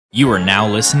You are now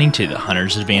listening to the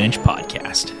Hunter's Advantage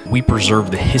podcast. We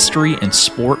preserve the history and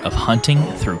sport of hunting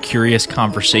through curious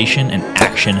conversation and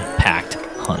action-packed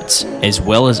hunts, as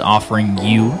well as offering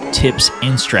you tips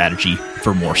and strategy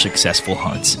for more successful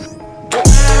hunts.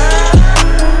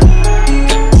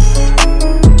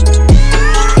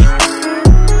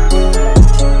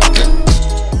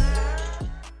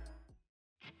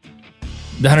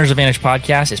 The Hunter's Advantage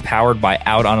podcast is powered by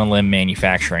Out on a Limb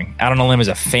Manufacturing. Out on a Limb is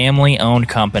a family-owned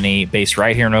company based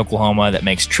right here in Oklahoma that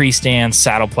makes tree stands,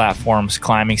 saddle platforms,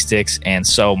 climbing sticks, and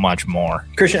so much more.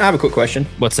 Christian, I have a quick question.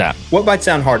 What's that? What bites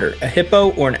down harder, a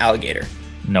hippo or an alligator?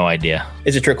 No idea.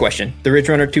 It's a trick question. The Ridge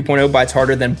Runner 2.0 bites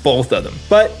harder than both of them.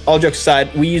 But all jokes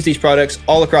aside, we use these products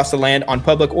all across the land on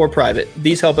public or private.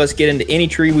 These help us get into any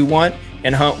tree we want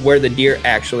and hunt where the deer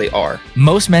actually are.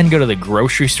 Most men go to the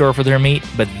grocery store for their meat,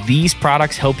 but these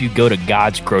products help you go to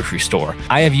God's grocery store.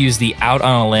 I have used the Out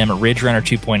on a Limb Ridge Runner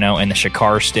 2.0 and the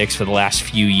Shakar sticks for the last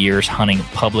few years hunting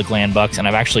public land bucks, and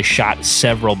I've actually shot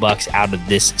several bucks out of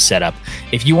this setup.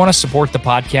 If you want to support the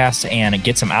podcast and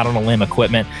get some Out on a Limb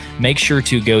equipment, make sure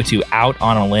to go to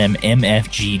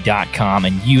outonalimbmfg.com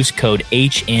and use code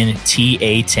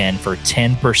HNTA10 for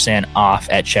 10% off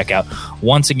at checkout.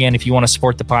 Once again, if you want to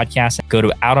support the podcast, go to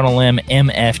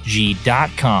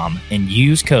outonalimbmfg.com and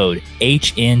use code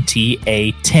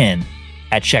HNTA10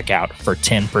 at checkout for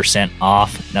 10%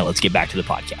 off. Now let's get back to the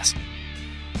podcast.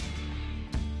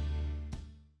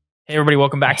 Hey everybody,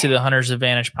 welcome back to the Hunter's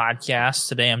Advantage podcast.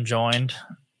 Today I'm joined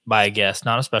by a guest,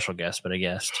 not a special guest, but a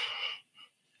guest.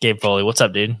 Gabe Foley. What's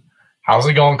up, dude? How's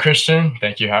it going, Christian?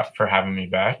 Thank you for having me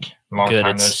back. Long Good.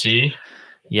 time no see.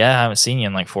 Yeah, I haven't seen you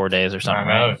in like 4 days or something.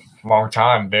 I know. Right? Long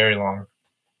time. Very long.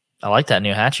 I like that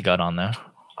new hat you got on, though.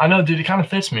 I know, dude. It kind of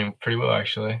fits me pretty well,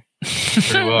 actually.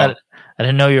 Pretty well. I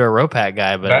didn't know you were a rope hat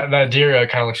guy, but that deer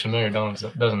kind of looks familiar,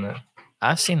 doesn't it?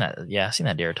 I've seen that. Yeah, I've seen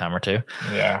that deer a time or two.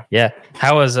 Yeah. Yeah.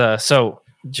 How was so?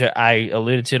 I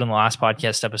alluded to it in the last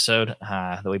podcast episode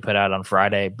that we put out on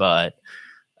Friday, but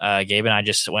Gabe and I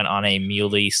just went on a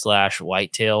muley /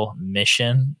 whitetail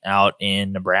mission out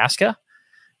in Nebraska.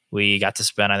 We got to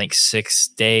spend, I think, 6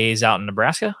 days out in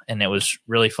Nebraska, and it was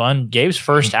really fun. Gabe's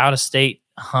first out-of-state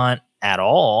hunt at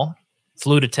all.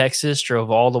 Flew to Texas, drove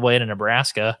all the way to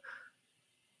Nebraska.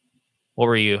 What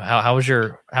were you? How was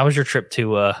your trip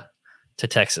to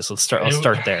Texas? Let's start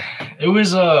there. It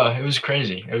was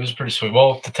crazy. It was pretty sweet.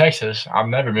 Well, to Texas, I'm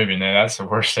never moving there. That's the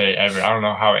worst state ever. I don't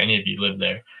know how any of you live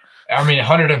there. I mean,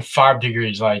 105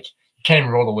 degrees. Like, you can't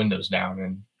even roll the windows down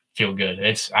and feel good.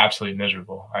 It's absolutely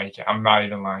miserable. Like, I'm not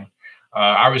even lying.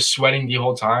 I was sweating the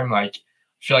whole time. Like, I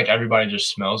feel like everybody just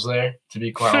smells there, to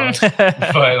be quite honest.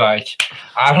 But like,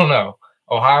 I don't know.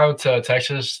 Ohio to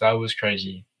Texas, that was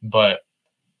crazy. But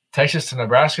Texas to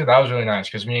Nebraska, that was really nice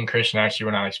because me and Christian actually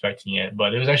were not expecting it.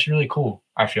 But it was actually really cool.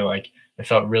 I feel like it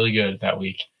felt really good that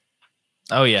week.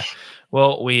 Oh yeah.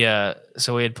 Well, we had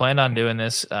planned on doing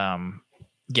this.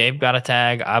 Gabe got a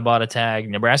tag. I bought a tag.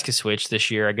 Nebraska switched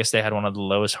this year. I guess they had one of the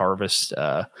lowest harvests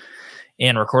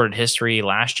in recorded history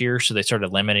last year. So they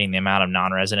started limiting the amount of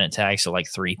non-resident tags to like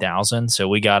 3,000. So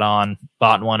we got on,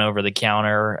 bought one over the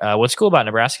counter. What's cool about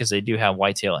Nebraska is they do have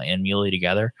whitetail and muley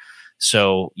together.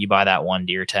 So you buy that one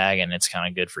deer tag and it's kind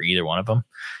of good for either one of them.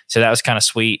 So that was kind of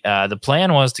sweet. The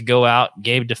plan was to go out,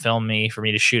 Gabe to film me, for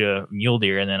me to shoot a mule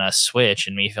deer, and then us switch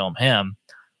and me film him.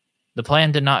 The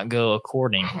plan did not go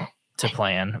according to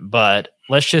plan, but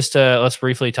let's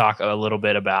briefly talk a little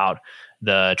bit about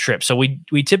the trip. So we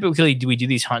typically do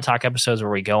these hunt talk episodes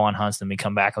where we go on hunts, then we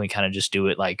come back and we kind of just do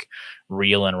it like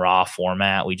real and raw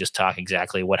format. We just talk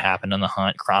exactly what happened on the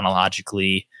hunt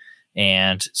chronologically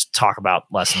and talk about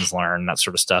lessons learned, that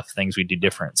sort of stuff, things we do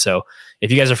different. So if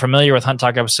you guys are familiar with hunt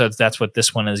talk episodes, that's what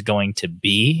this one is going to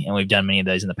be, and we've done many of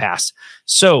those in the past.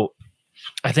 So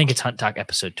I think it's hunt talk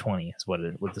episode 20 is what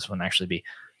this one actually be.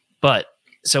 But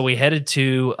so we headed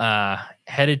to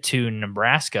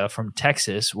Nebraska from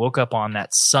Texas, woke up on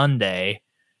that Sunday,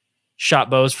 shot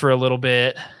bows for a little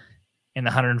bit in the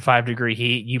 105 degree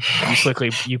heat. You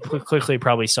quickly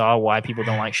probably saw why people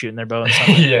don't like shooting their bow in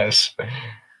summer. Yes.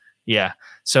 Yeah.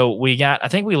 So I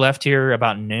think we left here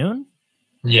about noon.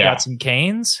 Yeah. Got some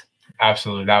canes.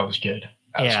 Absolutely. That was good.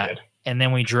 That was good. And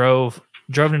then we drove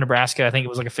to Nebraska. I think it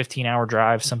was like a 15-hour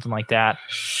drive, something like that.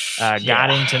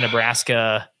 Got into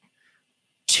Nebraska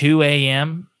 2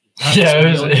 a.m. Yeah,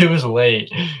 it was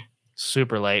late.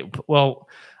 Super late. Well,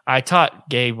 I taught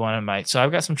Gabe so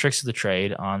I've got some tricks of the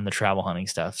trade on the travel hunting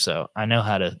stuff. So I know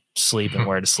how to sleep and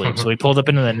where to sleep. So we pulled up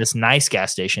into this nice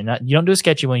gas station. You don't do a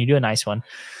sketchy one, you do a nice one.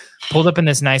 Pulled up in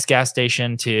this nice gas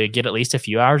station to get at least a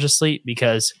few hours of sleep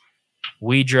because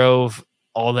we drove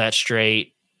all that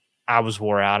straight I was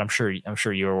wore out. I'm sure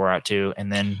you were wore out too.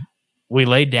 And then we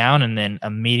laid down, and then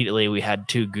immediately we had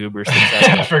 2 goobers.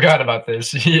 I forgot about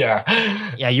this.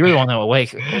 Yeah. Yeah, you were the one that was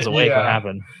awake. Yeah. What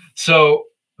happened? So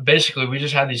basically, we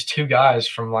just had these 2 guys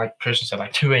from like Christian said,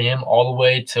 like 2 a.m. all the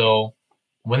way till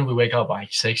when did we wake up?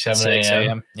 Like 6, 7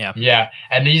 a.m. Yeah. Yeah.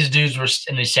 And these dudes were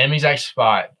in the same exact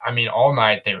spot. I mean, all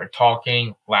night they were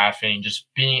talking, laughing, just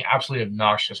being absolutely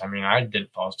obnoxious. I mean, I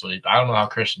didn't fall asleep. I don't know how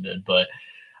Christian did, but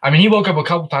I mean, he woke up a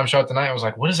couple times throughout the night. I was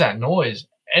like, what is that noise?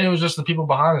 And it was just the people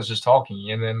behind us just talking.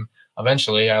 And then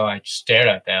eventually I like stared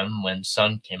at them when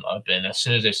sun came up. And as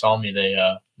soon as they saw me, they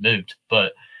moved.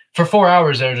 But for 4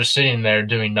 hours, they were just sitting there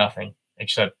doing nothing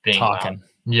except being talking. loud.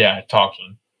 Yeah,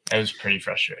 talking. It was pretty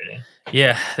frustrating.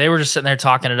 Yeah, they were just sitting there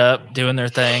talking it up, doing their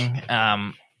thing.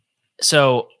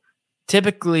 So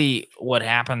typically what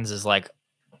happens is like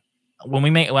when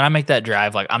I make that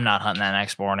drive, like I'm not hunting that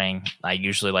next morning. I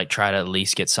usually like try to at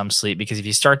least get some sleep, because if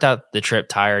you start out the trip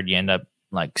tired, you end up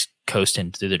like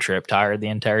coasting through the trip tired the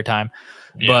entire time.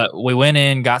 Yeah. But we went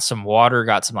in, got some water,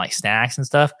 got some like snacks and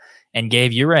stuff. And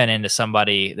Gabe, you ran into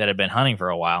somebody that had been hunting for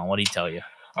a while. And what did he tell you?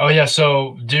 Oh yeah,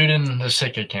 so dude in the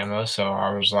sick camo. So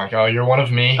I was like, "Oh, you're one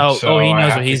of me." So he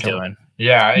knows what he's doing.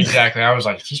 Yeah, exactly. I was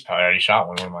like, "He's probably already shot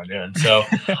one. What am I doing?" So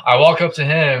I walk up to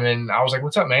him and I was like,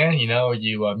 "What's up, man? You know,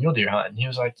 you mule deer hunting?" He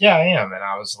was like, "Yeah, I am." And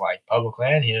I was like, "Public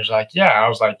land?" He was like, "Yeah." I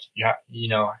was like, "Yeah, you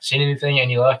know, seen anything?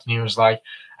 Any luck?" And he was like,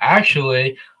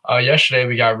 "Actually, yesterday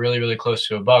we got really, really close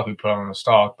to a buck. We put on the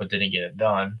stalk, but didn't get it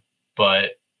done.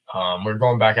 But we're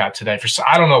going back out today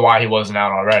I don't know why he wasn't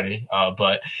out already,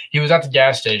 but he was at the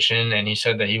gas station and he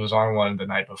said that he was on one the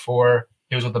night before.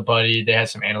 He was with a buddy. They had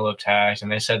some antelope tags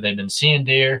and they said they've been seeing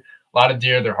deer, a lot of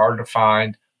deer. They're hard to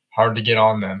find, hard to get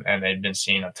on them. And they've been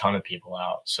seeing a ton of people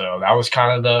out. So that was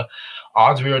kind of the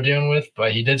odds we were dealing with,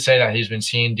 but he did say that he's been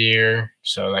seeing deer.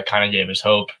 So that kind of gave us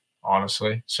hope,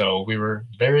 honestly. So we were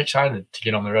very excited to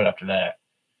get on the road after that.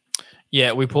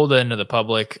 Yeah, we pulled into the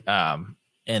public.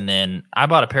 And then I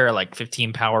bought a pair of like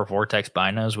 15 power Vortex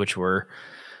binos, which were,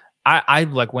 I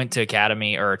like went to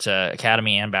Academy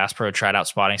and Bass Pro, tried out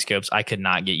spotting scopes. I could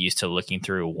not get used to looking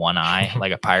through one eye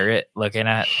like a pirate looking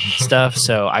at stuff.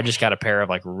 So I just got a pair of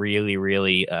like really,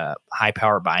 really high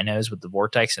power binos with the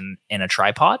Vortex and a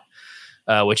tripod,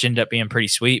 which ended up being pretty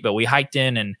sweet. But we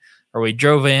we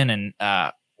drove in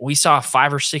and we saw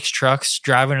 5 or 6 trucks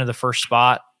driving to the first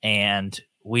spot. And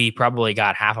we probably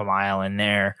got half a mile in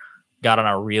there, got on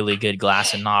a really good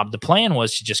glass and knob. The plan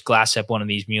was to just glass up one of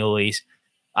these muleys,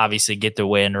 obviously get the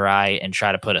wind right and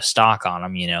try to put a stock on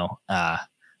them,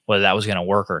 whether that was going to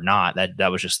work or not.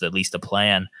 That was just at least the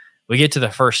plan. We get to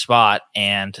the first spot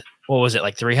and what was it,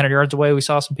 like 300 yards away? We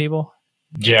saw some people.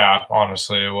 Yeah,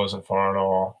 honestly, it wasn't far at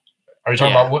all. Are you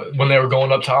talking about when they were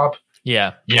going up top?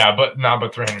 Yeah. Yeah, but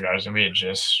 300 yards and we had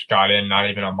just got in not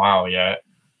even a mile yet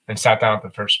and sat down at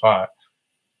the first spot.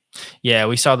 Yeah,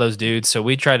 we saw those dudes. So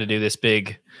we tried to do this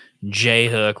big J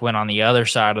hook, went on the other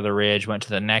side of the ridge, went to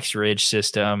the next ridge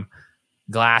system,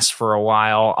 glassed for a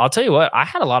while. I'll tell you what, I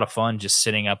had a lot of fun just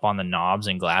sitting up on the knobs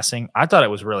and glassing. I thought it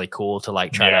was really cool to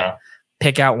like try to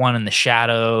pick out one in the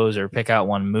shadows or pick out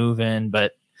one moving.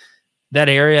 But that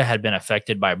area had been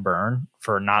affected by burn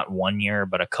for not 1 year,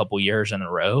 but a couple years in a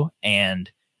row.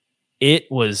 And it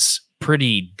was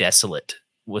pretty desolate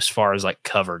as far as like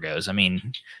cover goes. I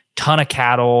mean, ton of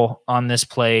cattle on this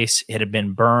place. It had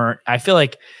been burnt. I feel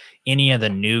like any of the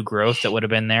new growth that would have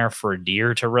been there for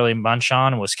deer to really munch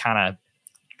on was kind of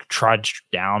trudged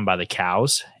down by the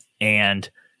cows. And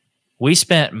we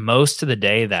spent most of the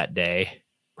day that day,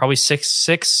 probably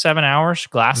 6-7 hours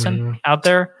glassing out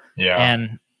there. Yeah.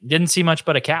 And didn't see much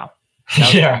but a cow.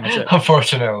 Yeah,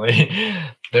 unfortunately.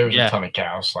 There was a ton of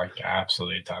cows, like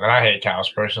absolutely a ton. And I hate cows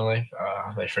personally.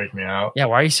 They freak me out. Yeah,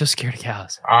 why are you so scared of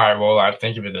cows? All right, well, I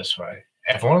think of it this way.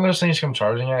 If one of those things come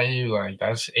charging at you, like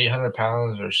that's 800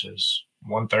 pounds versus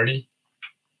 130,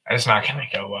 it's not going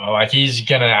to go well. Like he's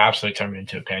going to absolutely turn me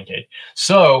into a pancake.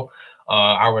 So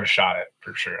I would have shot it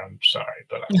for sure. I'm sorry,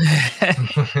 but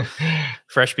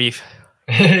fresh beef.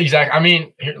 Exactly. I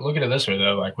mean, here, look at it this way,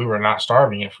 though. Like we were not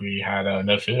starving if we had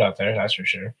no food out there. That's for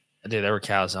sure. Dude, there were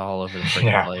cows all over the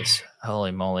freaking place.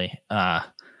 Holy moly!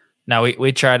 Now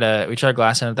we tried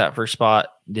glassing at that first spot.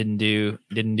 Didn't do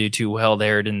too well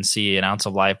there. Didn't see an ounce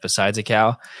of life besides a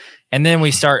cow. And then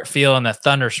we start feeling the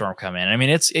thunderstorm come in. I mean,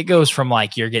 it goes from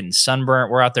like you're getting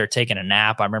sunburnt. We're out there taking a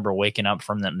nap. I remember waking up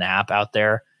from the nap out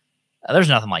there. There's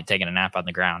nothing like taking a nap on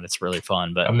the ground. It's really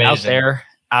fun. But Amazing. Out there,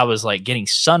 I was like getting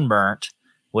sunburnt,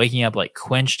 waking up like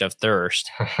quenched of thirst.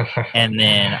 And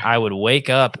then I would wake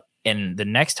up. And the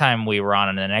next time we were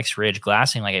on the next ridge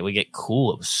glassing, like it would get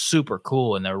cool. It was super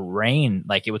cool. And the rain,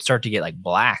 like it would start to get like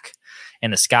black.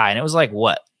 in the sky. And it was like,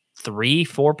 what,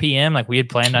 3-4 p.m.? Like we had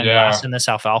planned on glassing this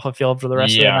alfalfa field for the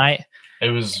rest of the night. It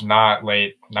was not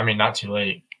late. I mean, not too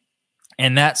late.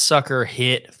 And that sucker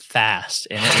hit fast.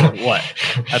 And it was what?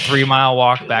 A 3-mile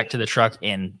walk back to the truck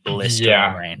in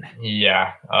blistering rain.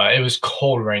 Yeah. It was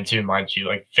cold rain too, mind you,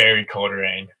 like very cold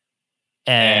rain.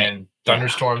 And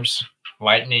thunderstorms,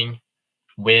 lightning,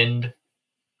 wind,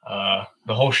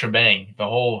 the whole shebang, the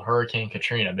whole Hurricane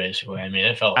Katrina, basically. I mean,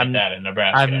 it felt like that in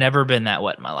Nebraska. I've never been that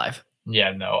wet in my life.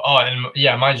 Yeah, no. Oh, and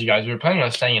yeah, mind you guys, we were planning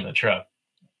on staying in the truck.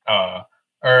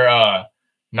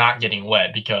 Not getting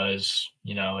wet because,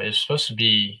 it's supposed to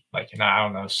be like, I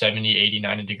don't know, 70, 80,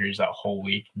 90 degrees that whole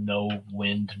week. No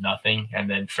wind, nothing. And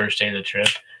then first day of the trip,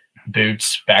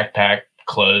 boots, backpack,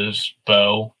 clothes,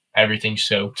 bow, everything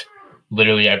soaked,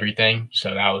 literally everything.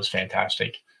 So that was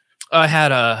fantastic. I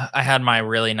had my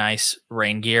really nice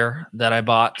rain gear that I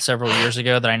bought several years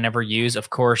ago that I never use, of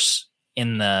course,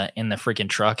 in the freaking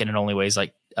truck, and it only weighs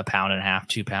like 1.5 pounds,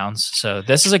 2 pounds. So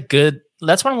this is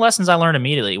that's one of the lessons I learned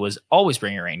immediately was always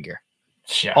bring your rain gear.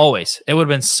 Yeah. Always. It would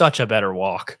have been such a better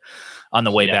walk on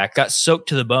the way back. Got soaked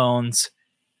to the bones,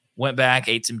 went back,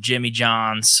 ate some Jimmy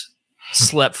John's,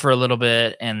 slept for a little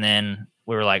bit, and then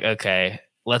we were like, okay,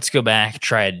 let's go back,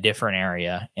 try a different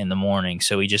area in the morning.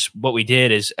 So what we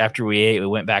did is after we ate, we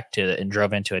went back and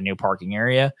drove into a new parking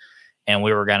area, and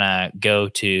we were going to go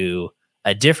to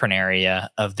a different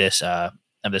area of this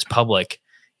public.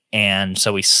 And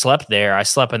so we slept there. I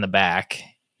slept in the back.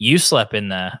 I slept with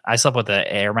the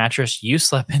air mattress. You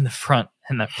slept in the front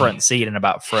seat and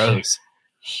about froze.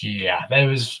 Yeah, that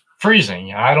was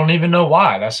freezing. I don't even know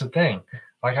why. That's the thing.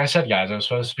 Like I said, guys, it was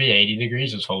supposed to be 80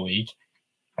 degrees this whole week.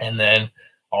 And then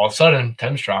all of a sudden,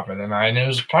 temps dropped in the night. And it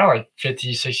was probably like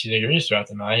 50, 60 degrees throughout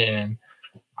the night. And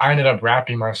I ended up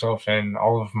wrapping myself in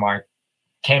all of my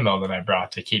camo that I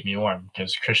brought to keep me warm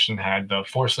because Christian had the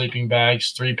 4 sleeping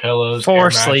bags, 3 pillows, 4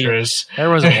 mattress.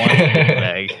 There was one sleeping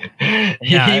bag.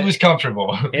 He was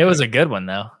comfortable. It was a good one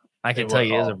though. I can tell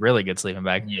you, it was a really good sleeping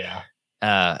bag. Yeah.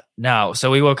 No.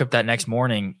 So we woke up that next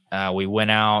morning. We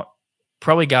went out.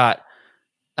 Probably got.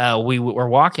 We were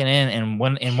walking in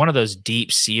one of those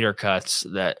deep cedar cuts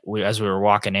that as we were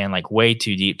walking in, like way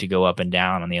too deep to go up and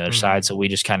down on the other side. So we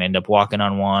just kind of end up walking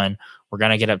on one. We're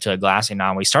going to get up to a glassing now.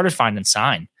 And we started finding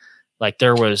sign. Like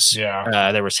there was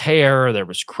hair, there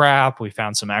was crap. We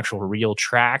found some actual real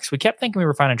tracks. We kept thinking we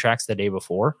were finding tracks the day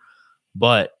before,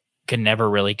 but could never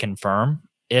really confirm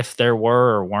if there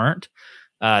were or weren't.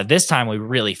 This time we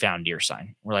really found deer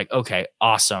sign. We're like, okay,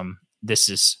 awesome. This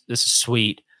is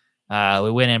sweet.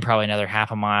 We went in probably another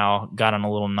half a mile, got on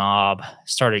a little knob,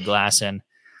 started glassing.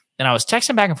 And I was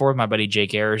texting back and forth with my buddy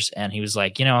Jake Ayers, and he was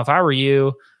like, if I were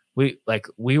you, we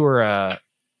were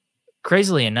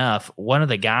crazily enough, one of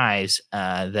the guys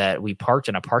that we parked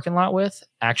in a parking lot with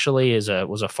actually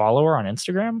was a follower on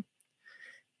Instagram.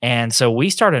 And so we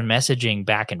started messaging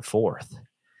back and forth.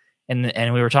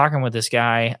 And we were talking with this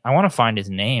guy. I want to find his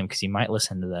name because he might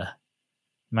listen to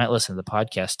the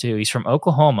podcast too. He's from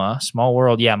Oklahoma, small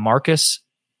world. Yeah, Marcus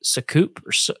Soukup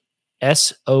or Soukup.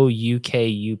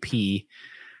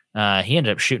 He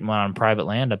ended up shooting one on private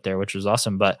land up there, which was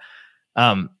awesome. But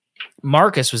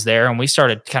Marcus was there, and we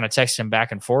started kind of texting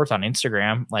back and forth on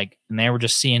Instagram, and they were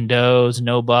just seeing does,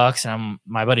 no bucks. And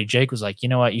my buddy Jake was like, you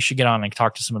know what, you should get on and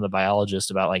talk to some of the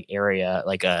biologists about area,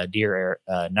 deer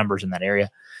numbers in that area.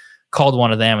 Called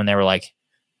one of them, and they were like,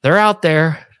 they're out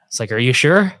there. It's like, are you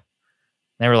sure?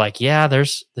 They were like, yeah,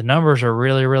 the numbers are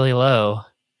really, really low.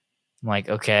 I'm like,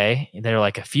 okay. They're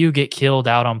like, a few get killed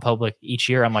out on public each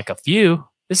year. I'm like, a few?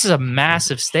 This is a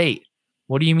massive state.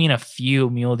 What do you mean a few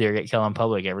mule deer get killed on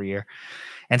public every year?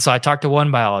 And so I talked to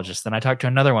one biologist, then I talked to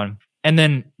another one. And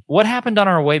then what happened on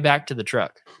our way back to the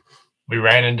truck? We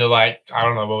ran into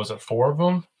 4 of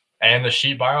them? And the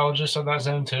sheep biologist of that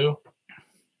zone too?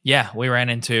 Yeah, we ran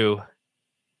into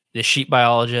the sheep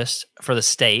biologist for the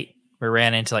state. We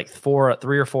ran into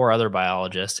 3 or 4 other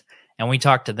biologists, and we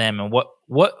talked to them. And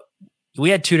what we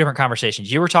had 2 different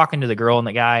conversations. You were talking to the girl and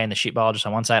the guy and the sheep biologist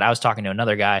on one side. I was talking to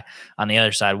another guy on the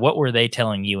other side. What were they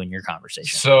telling you in your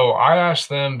conversation? So I asked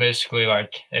them basically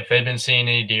if they'd been seeing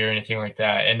any deer or anything like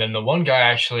that. And then the one guy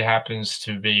actually happens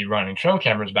to be running trail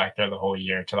cameras back there the whole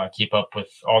year to keep up with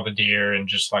all the deer and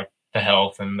just the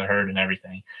health and the herd and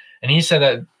everything. And he said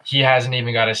that he hasn't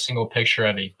even got a single picture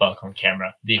of a buck on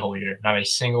camera the whole year. Not a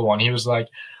single one. He was like,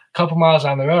 a couple miles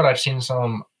down the road, I've seen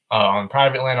some on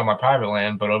private land, on my private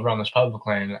land, but over on this public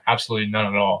land, absolutely none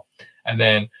at all. And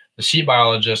then the sheep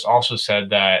biologist also said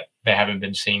that they haven't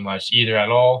been seeing much either at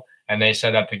all. And they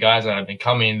said that the guys that have been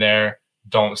coming there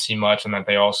don't see much, and that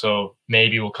they also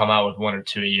maybe will come out with 1 or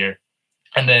 2 a year.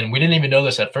 And then we didn't even know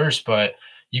this at first, but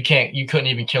you couldn't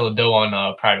even kill a doe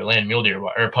on private land, mule deer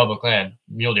or public land,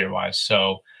 mule deer wise.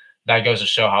 So that goes to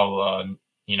show how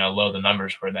low the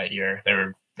numbers were that year.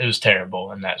 It was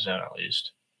terrible in that zone at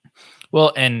least.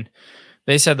 Well, and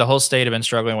they said the whole state had been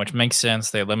struggling, which makes sense.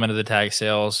 They limited the tag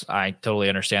sales. I totally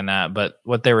understand that. But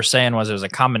what they were saying was it was a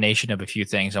combination of a few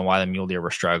things on why the mule deer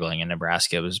were struggling in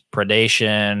Nebraska. It was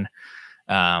predation.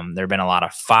 There had been a lot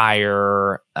of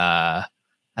fire. I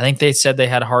think they said they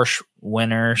had harsh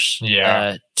winters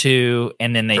too.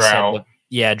 And then they said,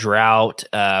 drought.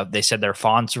 They said their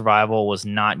fawn survival was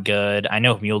not good. I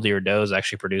know mule deer does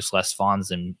actually produce less fawns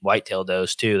than whitetail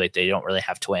does too. Like they don't really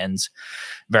have twins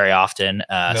very often.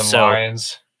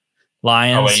 Lions.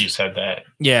 Oh, wait, you said that.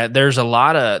 Yeah, there was a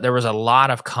lot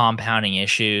of compounding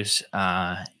issues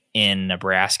in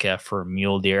Nebraska for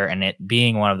mule deer, and it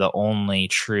being one of the only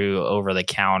true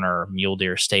over-the-counter mule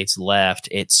deer states left,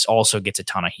 it also gets a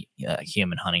ton of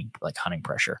human hunting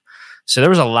pressure. So there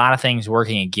was a lot of things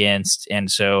working against. And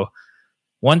so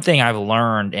one thing I've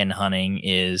learned in hunting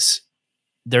is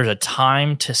there's a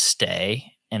time to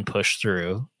stay and push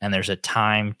through, and there's a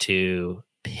time to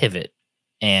pivot.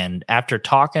 And after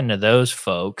talking to those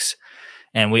folks,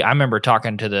 and I remember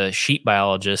talking to the sheep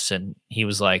biologist, and he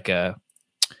was like,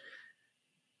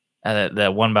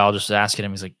 that one biologist was asking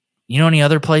him, he's like, you know any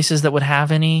other places that would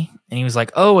have any? And he was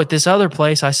like, oh, at this other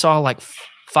place, I saw like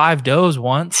 5 does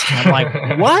once. And I'm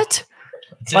like, what?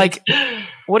 Like,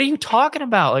 what are you talking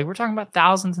about? Like, we're talking about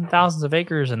thousands and thousands of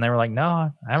acres. And they were like, no, I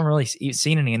haven't really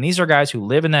seen any. And these are guys who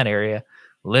live in that area,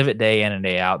 live it day in and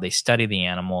day out. They study the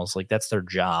animals. Like, that's their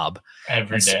job.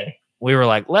 Every day. We were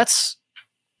like, let's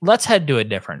head to a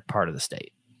different part of the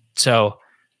state. So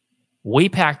we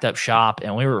packed up shop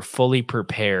and we were fully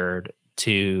prepared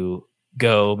to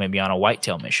go maybe on a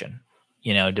whitetail mission,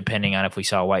 depending on if we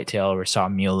saw whitetail or we saw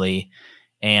muley.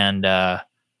 And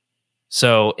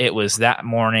so it was that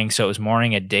morning. So it was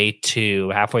morning of day 2,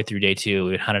 halfway through day 2,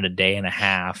 we had hunted a day and a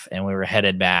half, and we were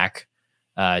headed back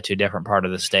to a different part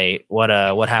of the state. What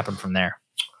happened from there?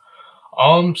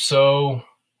 So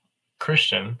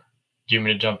Christian, do you want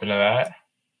me to jump into that?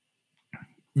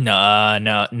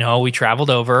 No. We traveled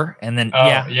over, and then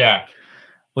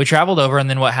we traveled over, and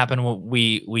then what happened?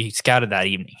 We scouted that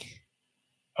evening.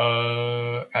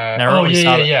 Yeah.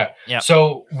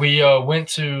 So we went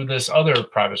to this other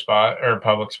private spot or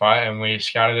public spot, and we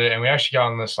scouted it, and we actually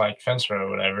got on this like fence row or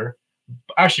whatever.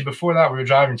 Actually, before that, we were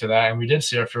driving to that, and we did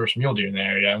see our first mule deer in the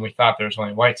area, and we thought there was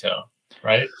only whitetail,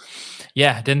 right?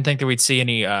 Yeah, didn't think that we'd see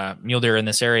any mule deer in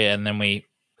this area, and then we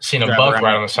seen a buck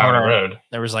right on the side of the road.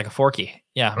 There was like a forky.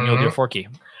 Yeah, mule deer forky.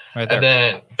 Right there. And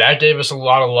then that gave us a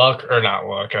lot of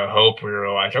hope. We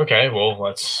were like, okay, well,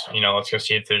 let's go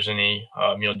see if there's any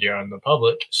mule deer on the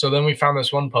public. So then we found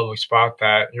this one public spot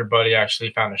that your buddy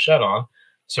actually found a shed on.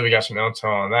 So we got some intel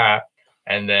on that.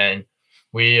 And then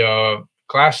we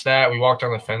glassed that. We walked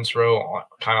on the fence row,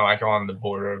 kind of like on the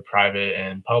border of private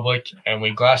and public. And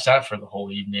we glassed that for the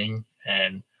whole evening.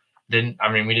 And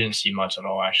we didn't see much at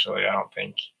all, actually, I don't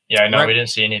think. Yeah, no, we didn't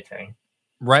see anything.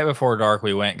 Right before dark,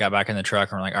 we got back in the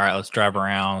truck, and we're like, all right, let's drive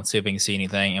around, see if we can see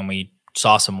anything. And we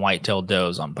saw some white-tailed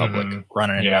does on public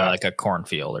running into like a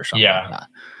cornfield or something like that.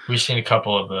 We've seen a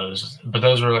couple of those, but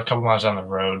those were a couple miles down the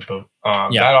road. But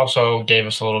that also gave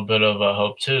us a little bit of a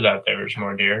hope, too, that there was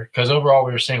more deer. Because overall,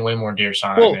 we were seeing way more deer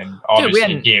sign and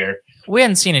obviously deer. We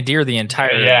hadn't seen a deer the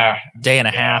entire day and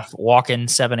a half, walking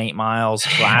 7-8 miles,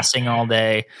 blasting all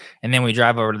day. And then we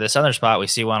drive over to this other spot. We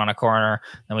see one on a corner.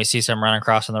 Then we see some running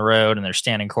across on the road, and there's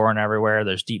standing corn everywhere.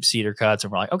 There's deep cedar cuts.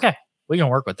 And we're like, okay, we can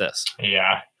work with this.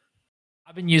 Yeah.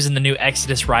 I've been using the new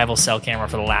Exodus Rival cell camera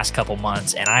for the last couple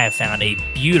months, and I have found a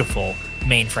beautiful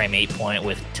mainframe 8-point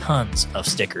with tons of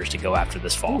stickers to go after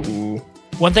this fall. Ooh.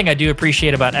 One thing I do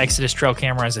appreciate about Exodus trail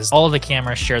cameras is all of the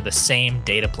cameras share the same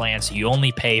data plan, so you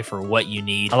only pay for what you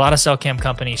need. A lot of cell cam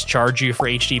companies charge you for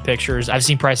HD pictures. I've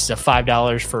seen prices of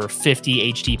 $5 for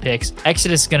 50 HD pics.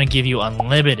 Exodus is going to give you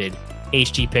unlimited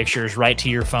HD pictures right to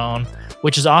your phone,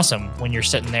 which is awesome when you're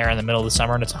sitting there in the middle of the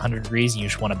summer and it's 100 degrees and you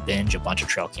just want to binge a bunch of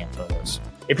trail cam photos.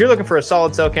 If you're looking for a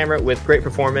solid cell camera with great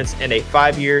performance and a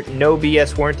 5-year no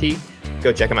BS warranty,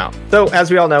 go check them out. So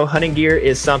as we all know, hunting gear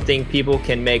is something people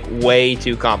can make way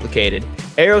too complicated.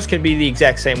 Arrows can be the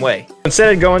exact same way.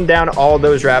 Instead of going down all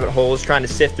those rabbit holes, trying to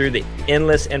sift through the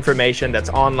endless information that's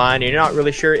online, and you're not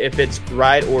really sure if it's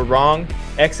right or wrong,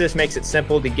 Exodus makes it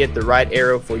simple to get the right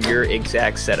arrow for your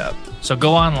exact setup. So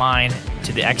go online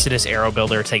to the Exodus Arrow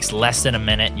Builder. It takes less than a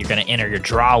minute. You're going to enter your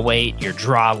draw weight, your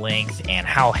draw length, and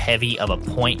how heavy of a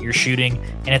point you're shooting.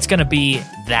 And it's going to be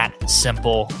that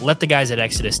simple. Let the guys at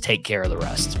Exodus take care of the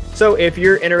rest. So if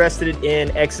you're interested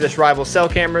in Exodus Rival cell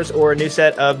cameras or a new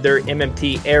set of their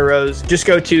MMT arrows, just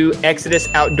go to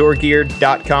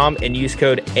exodusoutdoorgear.com and use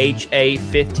code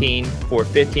HA15 for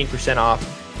 15%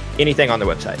 off anything on the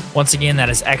website. Once again, that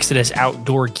is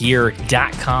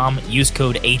exodusoutdoorgear.com. Use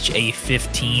code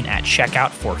HA15 at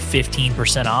checkout for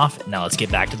 15% off. Now let's get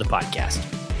back to the podcast.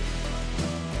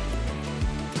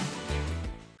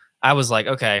 I was like,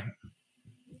 okay,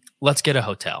 let's get a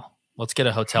hotel. Let's get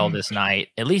a hotel this night.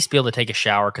 At least be able to take a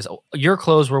shower because your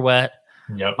clothes were wet.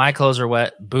 Yep. My clothes are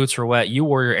wet. Boots were wet. You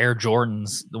wore your Air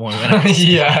Jordans when we went out.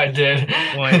 Yeah, I did.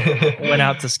 Went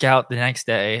out to scout the next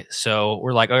day. So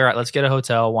we're like, all right, let's get a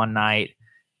hotel one night.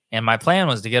 And my plan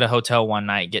was to get a hotel one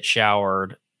night, get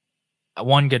showered.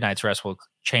 One good night's rest will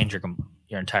change your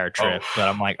entire trip. But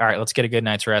I'm like, all right, let's get a good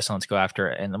night's rest and let's go after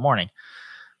it in the morning.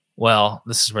 Well,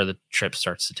 this is where the trip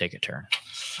starts to take a turn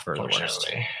for the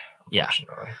worst. Yeah.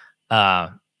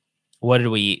 What did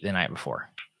we eat the night before?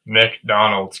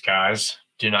 McDonald's, guys.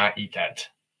 Do not eat that.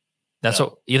 That's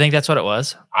what you think. That's what it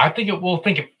was. I think it will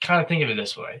think of it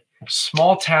this way: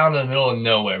 small town in the middle of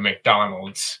nowhere,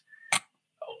 McDonald's.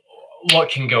 What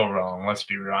can go wrong? Let's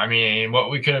be real. I mean, what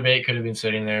we could have ate could have been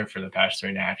sitting there for the past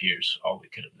 3.5 years. All we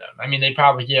could have done. I mean, they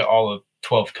probably get all of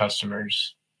 12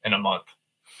 customers in a month,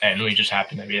 and we just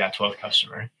happen to be that 12th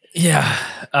customer. Yeah.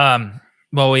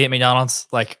 Well, we ate McDonald's,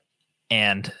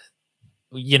 and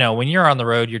when you're on the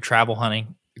road, you're travel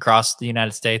hunting across the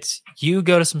United States, you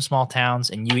go to some small towns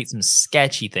and you eat some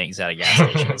sketchy things at a gas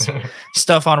stations.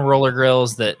 Stuff on roller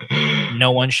grills that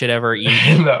no one should ever eat.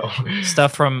 No.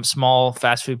 Stuff from small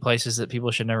fast food places that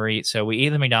people should never eat. So we eat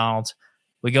the McDonald's,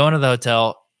 we go into the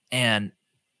hotel, and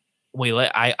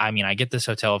I get this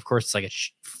hotel. Of course, it's like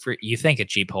you think a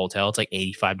cheap hotel. It's like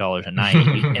 $85 a night,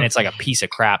 and it's like a piece of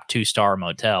crap 2-star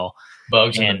motel.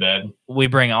 Bugs in the bed. We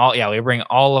bring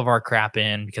all of our crap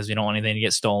in because we don't want anything to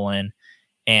get stolen.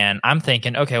 And I'm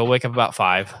thinking, okay, we'll wake up about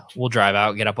 5. We'll drive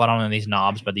out, get up on one of these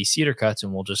knobs by these cedar cuts,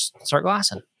 and we'll just start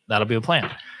glassing. That'll be the plan.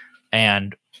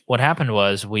 And what happened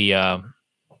was I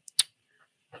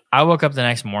woke up the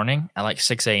next morning at like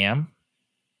 6 a.m.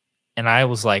 and I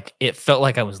was like, it felt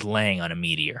like I was laying on a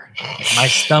meteor. My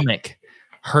stomach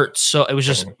hurt so it was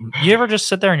just. You ever just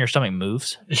sit there and your stomach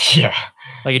moves? Yeah,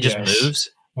 like it just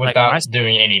moves without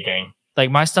doing anything.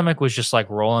 Like my stomach was just like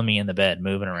rolling me in the bed,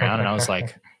 moving around, and I was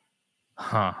like.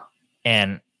 Huh.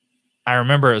 And I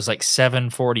remember it was like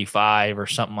 7:45 or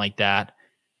something like that.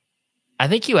 I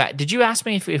think did you ask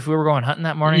me if we were going hunting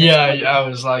that morning? Yeah, I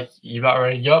was like, you about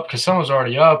ready to go up? Because someone was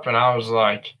already up, and I was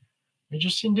like, we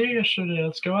just seen deer yesterday.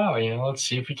 Let's go out. Let's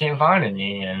see if we can't find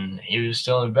any. And he was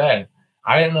still in bed.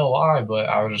 I didn't know why, but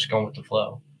I was just going with the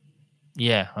flow.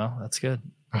 Yeah, well, that's good.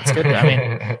 That's good. I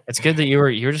mean, it's good that you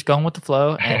were just going with the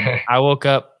flow. And I woke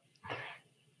up.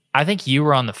 I think you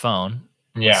were on the phone.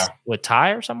 Yeah. With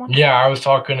Ty or someone? Yeah, I was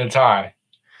talking to Ty.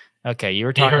 Okay, you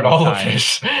were talking to all Ty. Of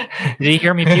this. Did he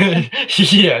hear me puking?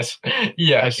 Yes.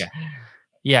 Okay.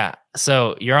 Yeah,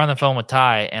 so you're on the phone with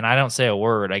Ty, and I don't say a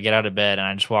word. I get out of bed, and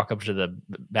I just walk up to the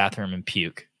bathroom and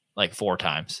puke like 4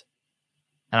 times.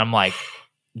 And I'm like,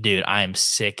 dude, I am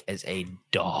sick as a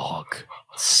dog.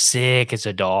 Sick as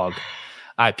a dog.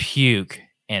 I puke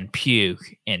and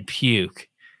puke and puke.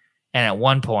 And at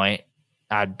one point,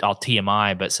 I'll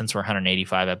TMI, but since we're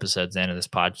 185 episodes into this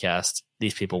podcast,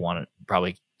 these people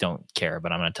probably don't care,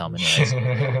 but I'm going to tell them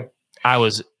anyways. I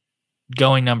was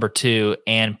going number 2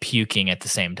 and puking at the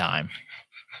same time.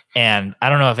 And I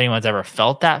don't know if anyone's ever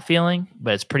felt that feeling,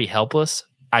 but it's pretty helpless.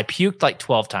 I puked like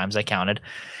 12 times, I counted.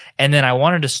 And then I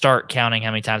wanted to start counting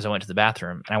how many times I went to the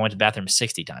bathroom, and I went to the bathroom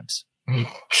 60 times. You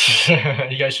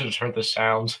guys should have heard the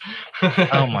sounds.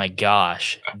 Oh my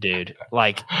gosh, dude.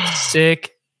 Like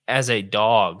sick as a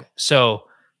dog. So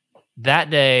that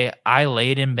day I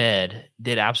laid in bed,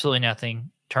 did absolutely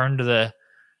nothing, turned to the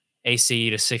AC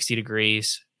to 60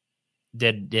 degrees,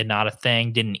 did not a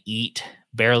thing, didn't eat,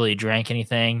 barely drank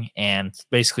anything, and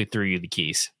basically threw you the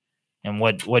keys. And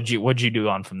what'd you do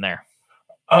on from there?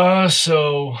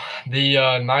 So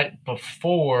the night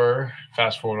before,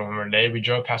 fast forward on another day, we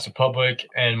drove past the Public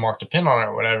and marked a pin on it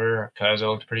or whatever because it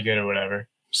looked pretty good or whatever.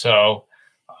 So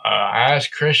I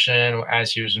asked Christian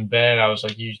as he was in bed, I was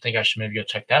like, you think I should maybe go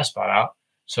check that spot out?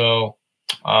 So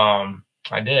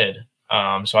I did.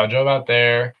 So I drove out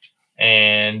there,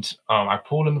 And I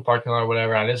pulled in the parking lot or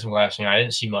whatever. I did some glassing. I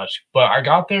didn't see much, but I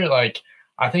got there like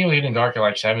I think it was getting dark at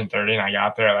like 7:30, and I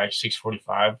got there at like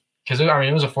 6:45 because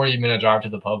it was a 40-minute drive to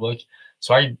the public.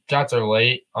 So I got there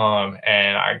late,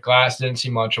 and I glassed, didn't see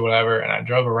much or whatever, and I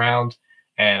drove around,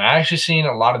 and I actually seen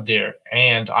a lot of deer,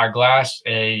 and I glassed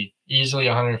a easily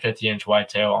 150-inch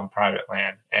whitetail on private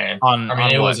land, and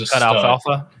it was a cut stud.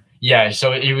 alfalfa. Yeah,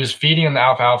 so he was feeding on the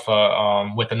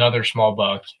alfalfa with another small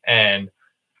buck, and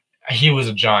he was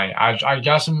a giant. I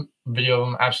got some video of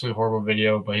him, absolutely horrible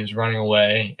video, but he was running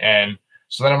away, and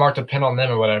so then I marked a pin on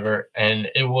them or whatever, and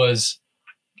it was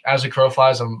as the crow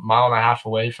flies a mile and a half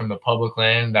away from the public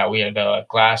land that we had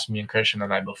glassed, me and Christian, the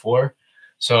night before.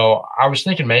 So I was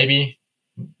thinking maybe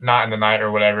not in the night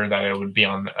or whatever that it would be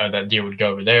on that deer would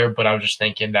go over there, but I was just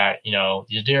thinking that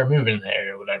these deer are moving in the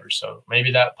area or whatever, so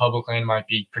maybe that public land might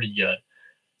be pretty good.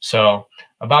 So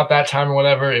about that time or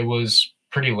whatever, it was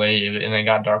pretty late and it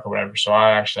got dark or whatever, so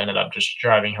I actually ended up just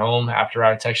driving home after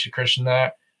I texted Christian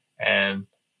that. And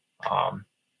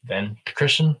then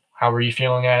Christian, how were you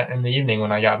feeling in the evening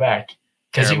when I got back?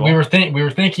 Because we were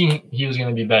thinking he was going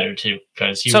to be better too.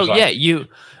 Because you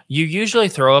usually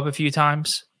throw up a few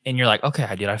times and you're like, okay,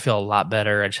 I feel a lot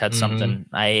better. I just had something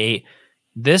I ate.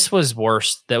 This was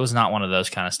worse. That was not one of those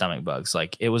kind of stomach bugs.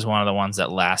 Like it was one of the ones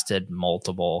that lasted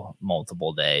multiple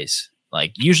days.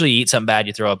 Like usually you eat something bad,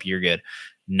 you throw up, you're good.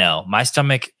 No, my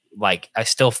stomach, like I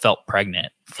still felt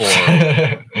pregnant for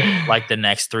like the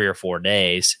next 3 or 4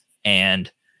 days.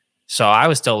 And so I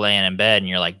was still laying in bed, and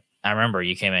you're like, I remember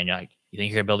you came in, you're like, you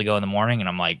think you're gonna be able to go in the morning? And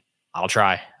I'm like, I'll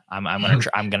try. I'm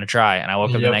gonna try. And I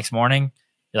woke up the next morning.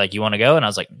 You're like, you want to go? And I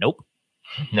was like, nope.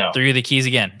 No. Threw the keys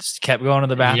again. Just kept going to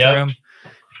the bathroom.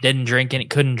 Didn't drink any.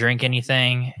 Couldn't drink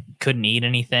anything. Couldn't eat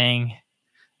anything.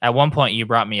 At one point, you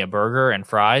brought me a burger and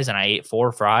fries, and I ate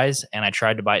 4 fries. And I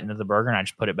tried to bite into the burger, and I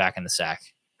just put it back in the sack.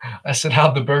 I said,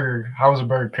 how was the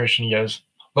burger, Christian? He goes,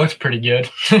 looks pretty good.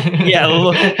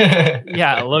 It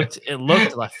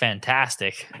looked like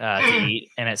fantastic to eat,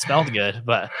 and it smelled good,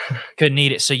 but couldn't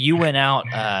eat it. So you went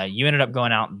out. You ended up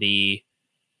going out the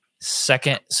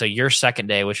second. So your second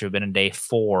day, which would have been in day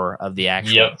 4 of the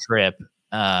actual trip,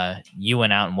 you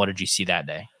went out, and what did you see that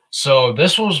day? So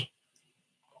this was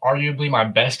arguably my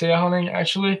best day of hunting,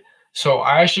 actually. So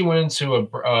I actually went into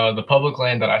the public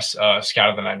land that I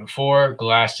scouted the night before.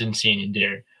 Glass, didn't see any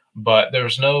deer, but there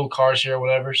was no cars here or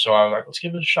whatever. So I was like, let's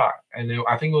give it a shot. And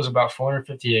I think it was about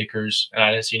 450 acres, and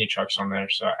I didn't see any trucks on there.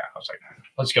 So I was like,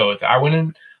 let's go with it. I went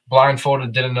in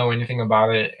blindfolded, didn't know anything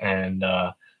about it, and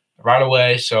right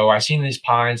away. So I seen these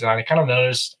pines, and I kind of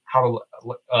noticed how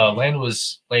the land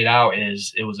was laid out.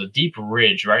 It was a deep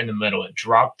ridge right in the middle. It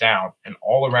dropped down, and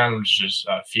all around was just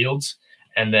fields.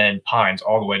 And then pines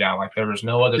all the way down. Like there was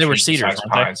no other. There were cedars,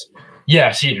 pines.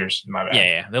 Yeah, cedars. My bad.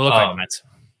 Yeah. They look like pines.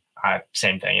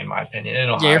 Same thing in my opinion. In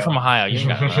Ohio. Yeah, you're from Ohio. You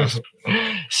got those.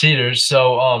 Cedars.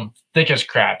 So thick as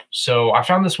crap. So I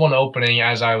found this one opening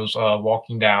as I was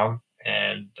walking down,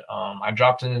 and I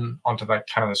dropped in onto like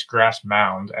kind of this grass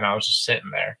mound, and I was just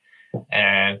sitting there.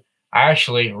 And I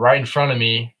actually, right in front of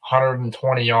me,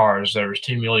 120 yards, there was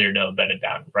 2 muley doe bedded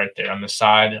down right there on the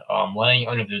side, laying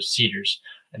under those cedars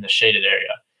in the shaded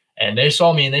area. And they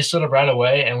saw me, and they stood up right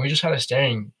away, and we just had a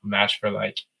staring match for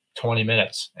like 20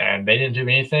 minutes, and they didn't do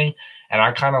anything. And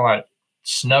I kind of like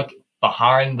snuck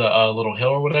behind the little hill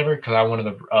or whatever, because I wanted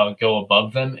to go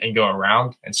above them and go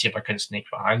around and see if I could sneak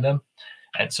behind them.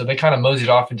 And so they kind of moseyed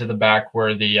off into the back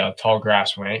where the tall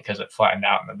grass went, because it flattened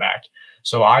out in the back.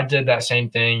 So I did that same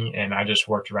thing, and I just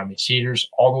worked around these cedars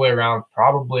all the way around,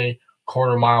 probably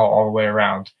quarter mile all the way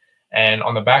around. And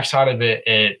on the back side of it,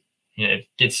 it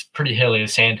gets pretty hilly, the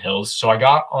sand hills. So I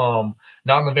got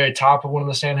not on the very top of one of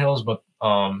the sand hills, but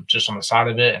just on the side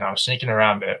of it, and I was sneaking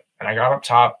around it, and I got up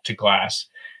top to glass.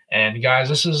 And guys,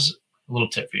 this is a little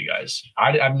tip for you guys.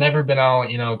 I've never been out,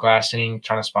 glassing,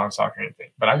 trying to spawn stock or anything,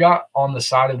 but I got on the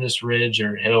side of this ridge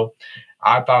or hill.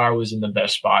 I thought I was in the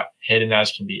best spot, hidden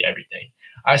as can be, everything.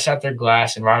 I sat there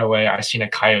glass, and right away I seen a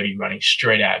coyote running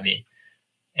straight at me.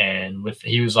 And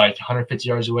he was like 150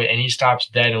 yards away, and he stops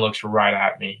dead and looks right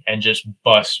at me and just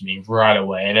busts me right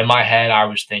away. And in my head, I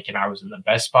was thinking I was in the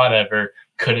best spot ever,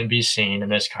 couldn't be seen,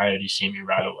 and this coyote seen me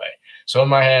right away. So in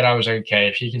my head, I was like, okay,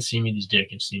 if he can see me, this deer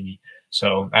can see me.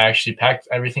 So I actually packed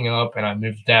everything up, and I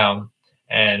moved down.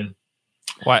 And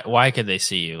why could they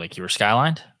see you? Like you were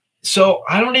skylined? So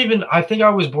I think I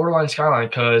was borderline skyline,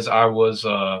 because I was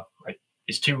like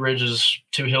these 2 ridges,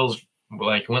 2 hills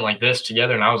like went like this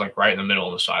together, and I was like right in the middle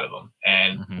of the side of them,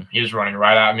 and he was running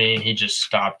right at me, and he just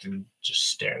stopped and just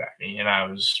stared at me, and I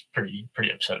was pretty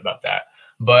upset about that.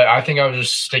 But I think I was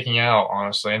just sticking out,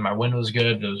 honestly, and my wind was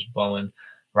good. It was blowing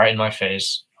right in my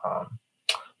face.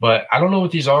 But I don't know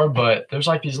what these are, but there's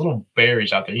like these little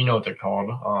berries out there. You know what they're called.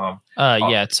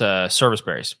 Yeah, it's service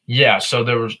berries. Yeah,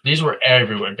 so these were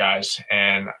everywhere, guys.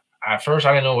 And at first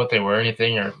I didn't know what they were,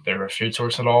 anything, or if they were a food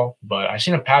source at all. But I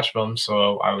seen a patch of them,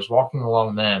 so I was walking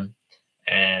along them,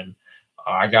 and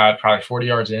I got probably 40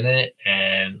 yards in it,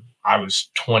 and I was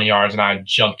 20 yards, and I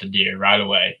jumped a deer right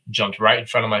away, jumped right in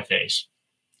front of my face.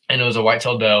 And it was a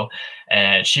white-tailed doe,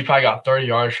 and she probably got 30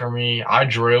 yards from me. I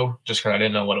drew just because I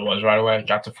didn't know what it was right away.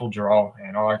 Got the full draw,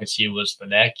 and all I could see was the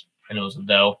neck, and it was a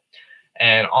doe.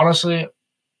 And honestly,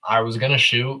 I was going to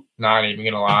shoot, not even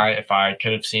going to lie. If I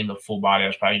could have seen the full body, I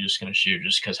was probably just going to shoot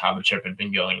just because how the trip had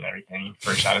been going and everything.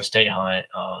 First out-of-state hunt.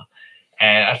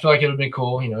 And I feel like it would be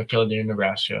cool, kill a deer in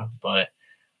Nebraska. But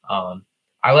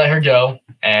I let her go,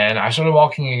 and I started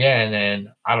walking again, and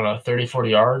I don't know, 30,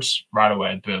 40 yards, right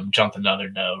away, boom, jumped another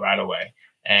doe right away.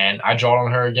 And I drawed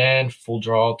on her again, full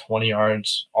draw, 20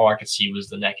 yards. All I could see was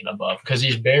the neck and above. Because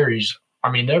these berries, I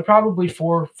mean, they're probably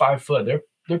 4 or 5 foot.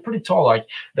 They're pretty tall. Like,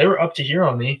 they were up to here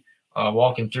on me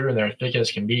walking through, and they're thick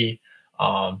as can be.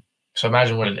 So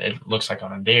imagine what it looks like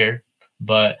on a deer.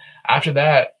 But after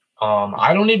that,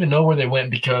 I don't even know where they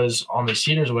went because on the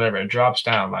cedars or whatever, it drops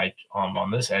down. Like on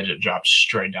this edge, it drops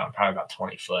straight down, probably about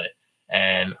 20 foot.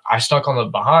 And I stuck on the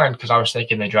behind because I was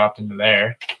thinking they dropped into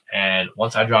there. And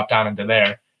once I dropped down into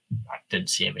there, I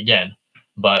didn't see him again.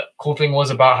 But cool thing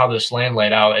was about how this land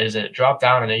laid out is it dropped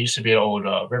down and it used to be an old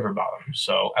river bottom.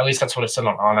 So at least that's what it said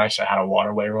on Onyx. I had a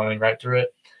waterway running right through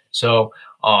it. So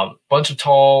bunch of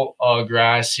tall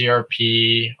grass,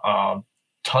 CRP,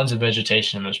 tons of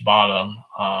vegetation in this bottom.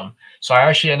 So I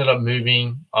actually ended up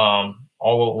moving all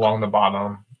along the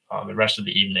bottom the rest of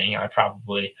the evening. I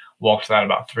probably walked that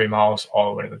about 3 miles all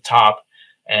the way to the top.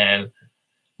 And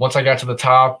once I got to the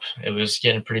top, it was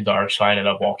getting pretty dark. So I ended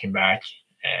up walking back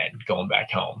and going back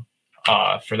home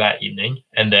for that evening.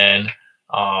 And then do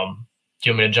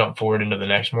you want me to jump forward into the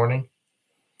next morning?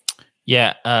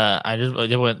 Yeah, I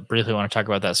did briefly want to talk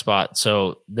about that spot.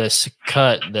 So this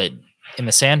cut that in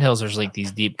the sandhills, there's like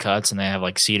these deep cuts and they have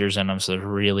like cedars in them. So there's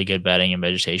really good bedding and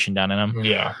vegetation down in them.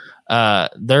 Yeah.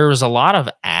 There was a lot of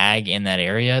ag in that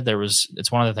area.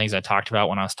 It's one of the things I talked about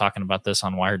when I was talking about this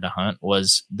on Wired to Hunt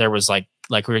was there was like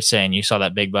we were saying, you saw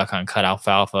that big buck on cut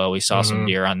alfalfa. We saw some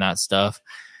deer on that stuff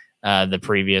the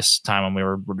previous time when we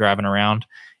were driving around.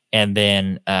 And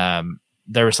then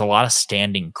there was a lot of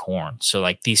standing corn. So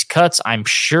like these cuts, I'm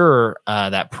sure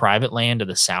that private land to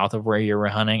the south of where you were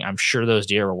hunting, I'm sure those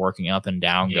deer were working up and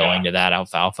down going to that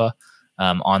alfalfa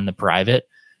on the private.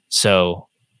 So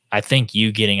I think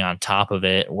you getting on top of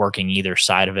it, working either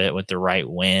side of it with the right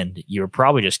wind, you were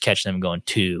probably just catching them going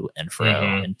to and fro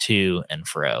and to and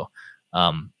fro.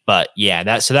 But yeah,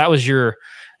 that was your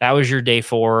day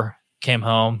 4. Came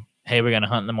home. Hey, we're gonna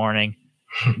hunt in the morning.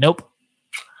 Nope.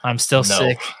 I'm still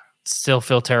sick. Still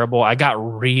feel terrible. I got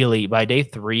by day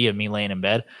 3 of me laying in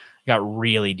bed, got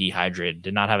really dehydrated.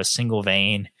 Did not have a single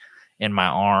vein in my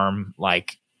arm.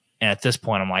 And at this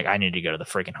point, I'm like, I need to go to the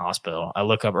freaking hospital. I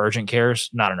look up urgent cares,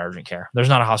 not an urgent care. There's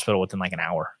not a hospital within like an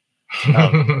hour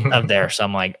of there. So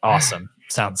I'm like, awesome.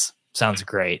 Sounds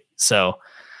great. So,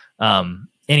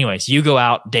 anyways, you go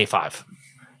out day 5.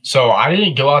 So I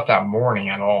didn't go out that morning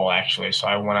at all, actually. So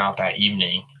I went out that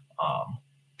evening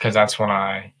because that's when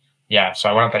so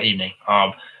I went out that evening.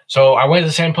 So I went to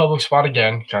the same public spot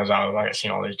again because I was like, I seen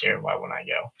all these deer. Why wouldn't I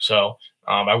go? So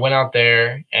I went out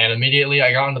there and immediately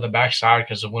I got into the back side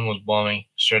because the wind was blowing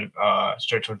straight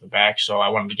toward the back. So I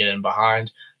wanted to get in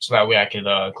behind so that way I could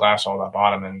glass all that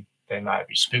bottom and they not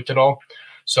be spooked at all.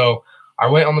 So I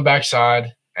went on the back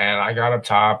side and I got up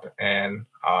top and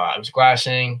I was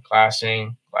glassing,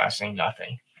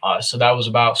 nothing. So that was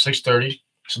about 6:30.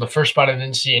 So the first spot I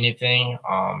didn't see anything.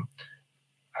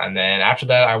 And then after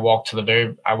that, I walked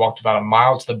about a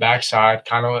mile to the backside.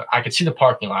 I could see the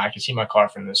parking lot. I could see my car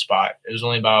from this spot. It was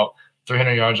only about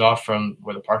 300 yards off from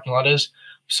where the parking lot is.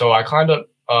 So I climbed up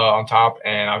on top,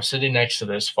 and I was sitting next to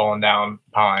this fallen down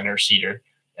pine or cedar,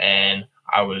 and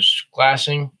I was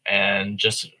glassing. And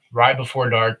just right before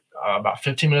dark, about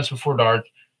 15 minutes before dark,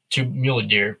 2 muley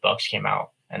deer bucks came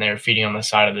out, and they were feeding on the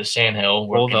side of the sandhill,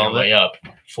 working their way up.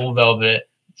 Full velvet,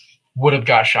 would have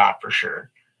got shot for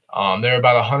sure. They're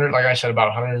about 100, like I said, about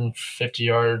 150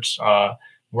 yards,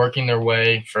 working their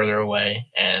way further away.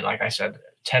 And like I said,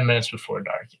 10 minutes before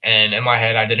dark. And in my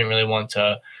head, I didn't really want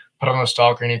to put on a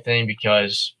stalk or anything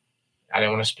because I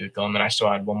didn't want to spook them. And I still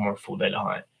had one more full day to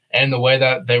hunt. And the way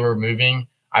that they were moving,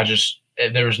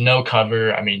 there was no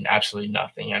cover. I mean, absolutely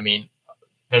nothing. I mean,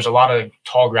 there's a lot of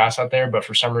tall grass out there, but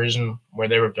for some reason where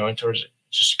they were going towards, it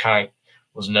just kind of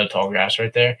was no tall grass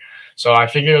right there. So I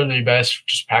figured it would be best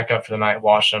just pack up for the night,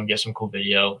 watch them, get some cool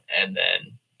video, and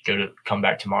then come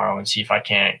back tomorrow and see if I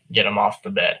can't get them off the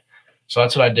bed. So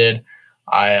that's what I did.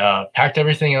 I packed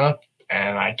everything up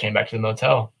and I came back to the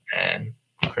motel. And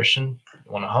Christian,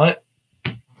 you want to hunt?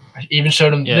 I even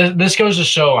showed him. Yeah. This goes to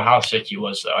show how sick he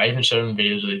was, though. I even showed him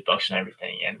videos of these bucks and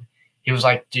everything, and he was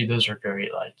like, "Dude, those are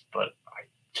great." Like, but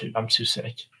I'm too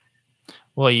sick.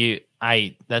 Well,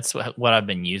 that's what I've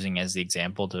been using as the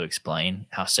example to explain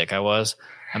how sick I was.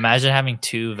 Imagine having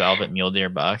 2 velvet mule deer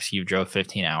bucks. You drove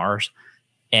 15 hours,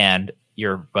 and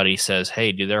your buddy says,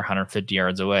 "Hey, dude, they're 150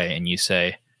 yards away," and you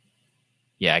say,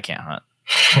 "Yeah, I can't hunt."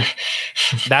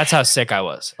 That's how sick I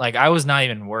was. Like, I was not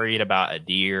even worried about a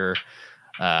deer.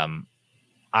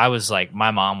 I was like,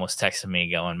 my mom was texting me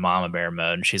going mama bear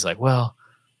mode, and she's like, "Well,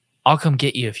 I'll come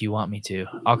get you if you want me to.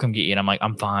 I'll come get you." And I'm like,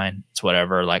 "I'm fine. It's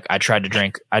whatever." Like, I drank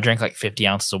like 50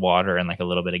 ounces of water and like a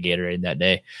little bit of Gatorade that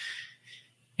day.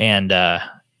 And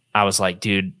I was like,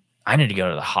 "Dude, I need to go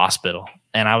to the hospital."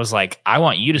 And I was like, "I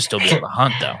want you to still be able to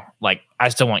hunt though. Like, I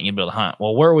still want you to be able to hunt."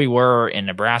 Well, where we were in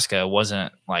Nebraska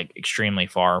wasn't like extremely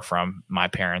far from my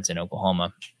parents in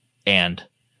Oklahoma. And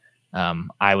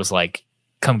I was like,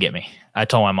 "Come get me." I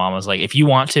told my mom, I was like, if you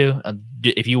want to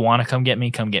come get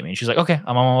me, come get me. And she's like, "Okay,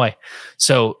 I'm on my way."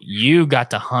 So you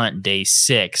got to hunt day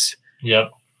 6. Yep.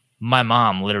 My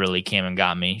mom literally came and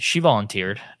got me. She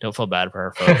volunteered. Don't feel bad for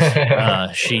her,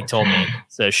 folks. She told me.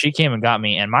 So she came and got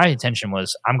me. And my intention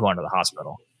was, I'm going to the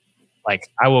hospital. Like,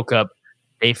 I woke up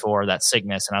day 4, that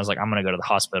sickness, and I was like, I'm going to go to the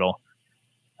hospital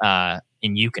and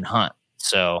you can hunt.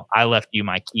 So I left you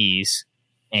my keys,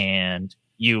 and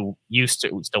you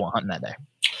still went hunting that day.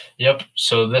 Yep.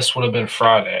 So this would have been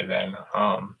Friday then.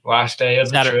 Last day of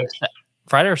the trip.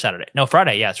 Friday or Saturday? No,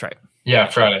 Friday. Yeah, that's right. Yeah,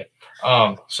 Friday.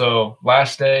 So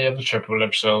last day of the trip or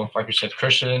whatever. So like we said,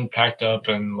 Christian packed up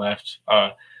and left.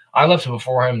 I left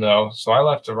before him though. So I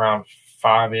left around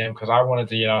 5 a.m. because I wanted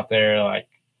to get out there like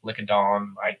lick of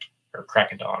dawn, or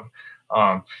crack of dawn.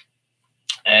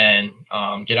 And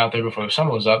get out there before the sun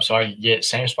was up so I could get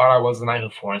same spot I was the night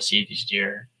before and see if these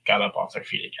deer got up off their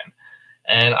feet again.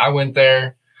 And I went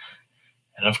there,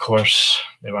 and of course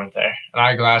they weren't there. And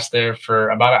I glassed there for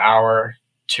about an hour,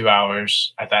 2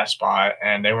 hours at that spot,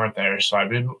 and they weren't there. So I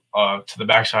moved to the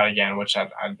backside again, which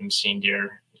I'd been seeing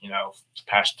deer, the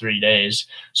past 3 days.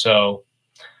 So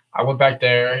I went back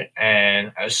there,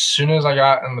 and as soon as I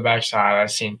got on the backside, I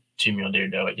seen 2 mule deer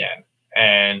doe again.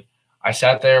 And I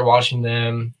sat there watching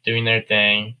them doing their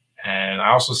thing. And I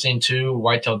also seen 2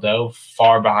 whitetail doe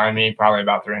far behind me, probably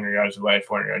about 300 yards away,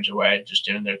 400 yards away, just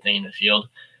doing their thing in the field.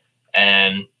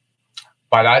 And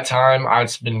by that time,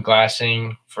 I'd been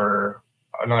glassing for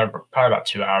probably about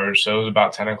 2 hours. So it was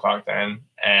about 10 o'clock then.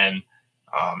 And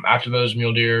after those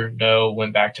mule deer doe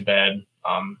went back to bed,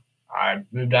 I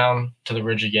moved down to the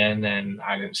ridge again, and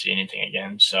I didn't see anything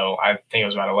again. So I think it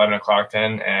was about 11 o'clock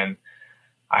then, and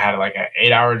I had like an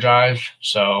 8-hour drive.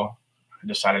 So I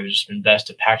decided it's just been best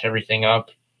to pack everything up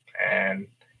and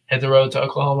hit the road to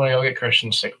Oklahoma and go get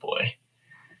Christian's sick boy.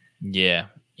 Yeah.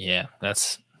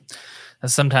 That's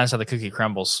sometimes how the cookie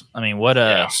crumbles. I mean,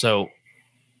 so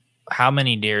how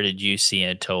many deer did you see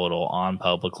in total on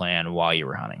public land while you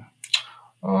were hunting?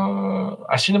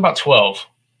 I seen about 12.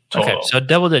 Okay, so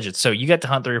double digits. So you got to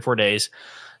hunt 3 or 4 days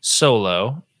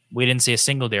solo. We didn't see a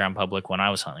single deer on public when I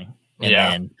was hunting. And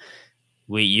then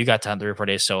you got to hunt 3 or 4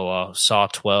 days solo, saw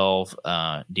 12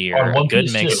 deer, a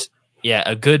good mix. Too. Yeah,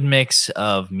 a good mix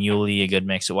of muley, a good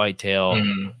mix of whitetail.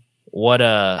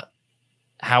 Mm.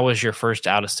 How was your first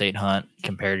out of state hunt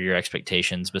compared to your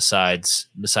expectations besides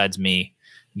me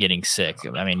getting sick?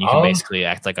 I mean, you can basically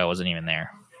act like I wasn't even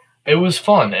there. It was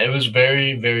fun. It was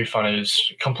very, very fun. It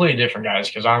was completely different, guys,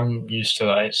 because I'm used to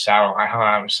like saddle. I hunt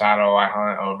out of saddle. I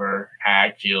hunt over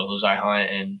ag fields. I hunt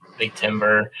in big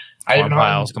timber. Corn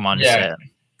piles. Come on, yeah,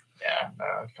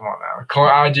 come on now.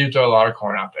 Corn. I do throw a lot of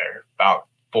corn out there, about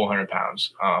 400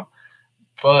 pounds.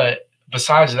 But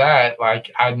besides that,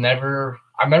 like I've never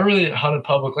really hunted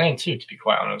public land too, to be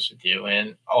quite honest with you.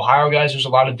 And Ohio, guys, there's a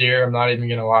lot of deer. I'm not even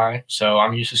gonna lie. So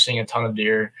I'm used to seeing a ton of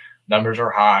deer. Numbers are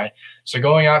high. So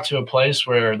going out to a place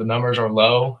where the numbers are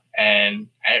low and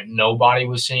nobody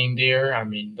was seeing deer. I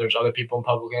mean, there's other people in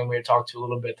public land we had talked to a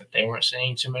little bit that they weren't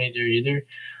seeing too many deer either.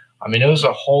 I mean, it was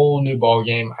a whole new ball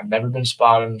game. I've never been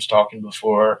spotted and stalking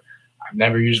before. I've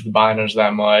never used the binos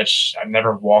that much. I've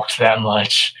never walked that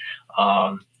much.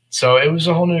 So it was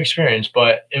a whole new experience,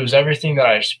 but it was everything that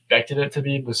I expected it to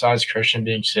be besides Christian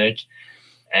being sick.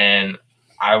 And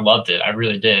I loved it. I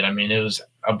really did. I mean, it was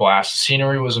a blast. The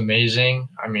scenery was amazing.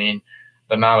 I mean,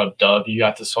 the amount of dove you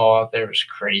got to saw out there was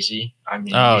crazy. I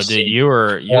mean, you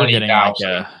were getting like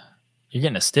You're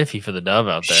getting a stiffy for the dove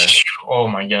out there. Oh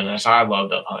my goodness, I love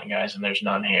dove hunting, guys, and there's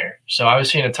none here. So I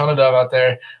was seeing a ton of dove out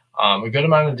there, a good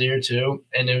amount of deer too,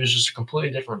 and it was just a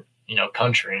completely different,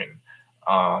 country.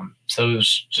 And so it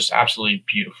was just absolutely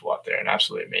beautiful out there and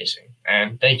absolutely amazing.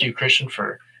 And thank you, Christian,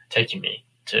 for taking me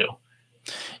too.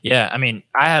 Yeah, I mean,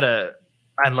 I'd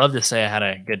love to say I had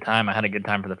a good time. I had a good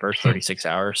time for the first 36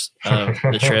 hours of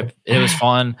the trip. It was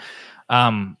fun.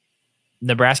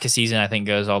 Nebraska season, I think,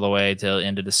 goes all the way till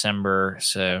end of December.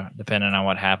 So depending on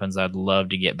what happens, I'd love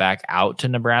to get back out to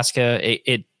Nebraska.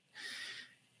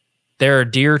 There are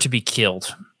deer to be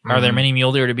killed. Are there many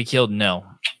mule deer to be killed? No.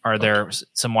 Are there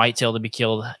some whitetail to be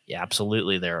killed? Yeah,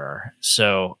 absolutely there are.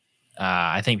 So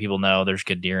I think people know there's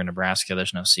good deer in Nebraska.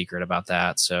 There's no secret about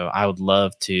that. So I would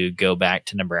love to go back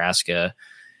to Nebraska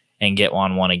and get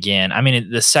on one again. I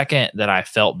mean, the second that I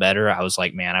felt better, I was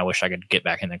like, man, I wish I could get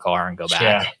back in the car and go back.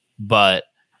 Yeah. But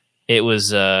it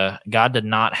was God did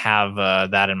not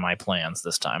have that in my plans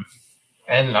this time.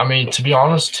 And I mean, to be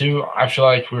honest, too, I feel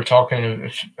like we were talking.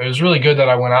 It was really good that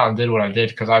I went out and did what I did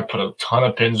because I put a ton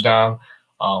of pins down.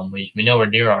 We know where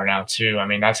deer are now too. I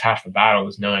mean, that's half the battle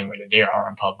is knowing where the deer are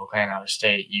in public land out of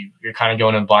state. You're kind of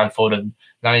going in blindfolded,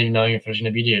 not even knowing if there's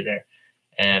going to be deer there.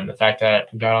 And the fact that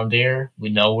we got on deer, we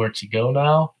know where to go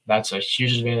now. That's a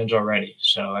huge advantage already.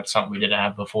 So that's something we didn't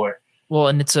have before. Well,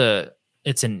 and it's a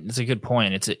good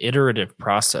point. It's an iterative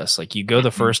process. Like you go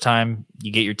the first time,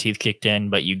 you get your teeth kicked in,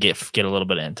 but you get a little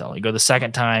bit of intel. You go the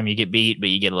second time, you get beat, but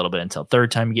you get a little bit of intel.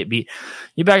 Third time, you get beat.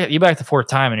 You back the fourth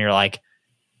time, and you're like,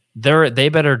 they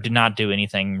better do not do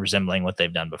anything resembling what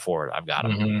they've done before. I've got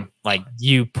them. Mm-hmm. Like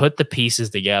you put the pieces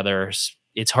together.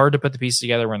 It's hard to put the pieces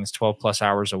together when it's 12 plus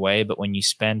hours away, but when you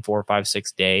spend 4, 5,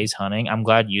 6 days hunting, I'm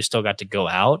glad you still got to go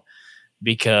out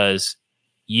because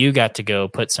you got to go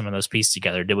put some of those pieces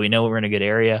together. Did we know we were in a good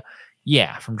area?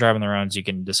 Yeah. From driving the roads, you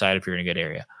can decide if you're in a good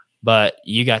area, but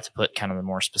you got to put kind of the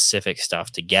more specific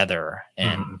stuff together.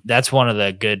 And that's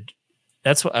a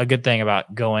good thing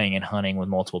about going and hunting with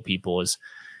multiple people is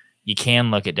you can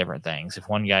look at different things. If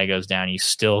one guy goes down, you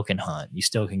still can hunt, you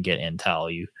still can get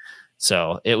intel.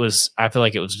 So I feel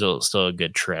like it was still a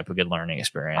good trip, a good learning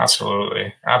experience.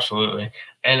 Absolutely. Absolutely.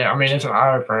 And I mean, it's an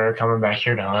eye-opener coming back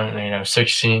here to hunt,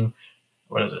 16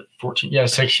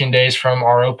 days from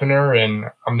our opener. And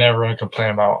I'm never going to complain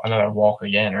about another walk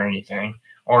again or anything,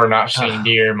 or not seeing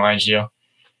deer, mind you.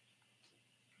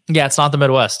 Yeah. It's not the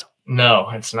Midwest. No,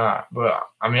 it's not. But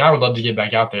I mean, I would love to get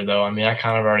back out there though. I mean, I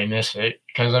kind of already miss it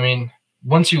because I mean,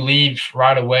 once you leave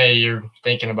right away, you're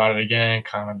thinking about it again,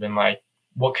 kind of been like,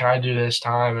 what can I do this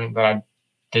time that I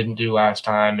didn't do last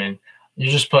time? And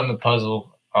you're just putting the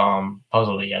puzzle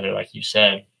together, like you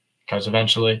said, because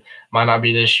eventually might not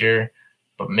be this year,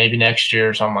 but maybe next year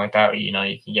or something like that, you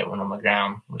can get one on the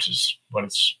ground, which is what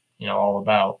it's, all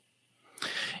about.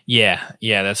 Yeah,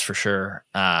 that's for sure.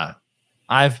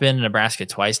 I've been to Nebraska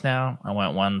twice now. I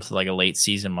went one to like a late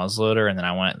season muzzleloader, and then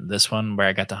I went this one where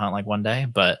I got to hunt like one day,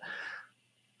 but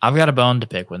I've got a bone to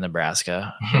pick with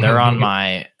Nebraska. They're on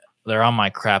my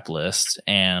crap list,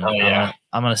 and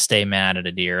I'm going to stay mad at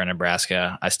a deer in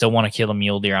Nebraska. I still want to kill a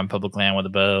mule deer on public land with a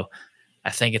bow. I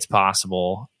think it's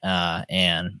possible,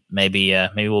 and maybe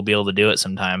we'll be able to do it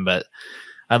sometime. But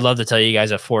I'd love to tell you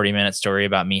guys a 40-minute story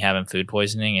about me having food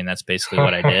poisoning, and that's basically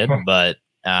what I did. But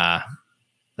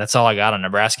that's all I got on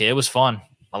Nebraska. It was fun.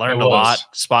 I learned a lot.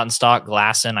 Spot and stock,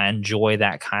 glassing. I enjoy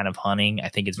that kind of hunting. I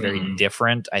think it's very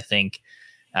different. I think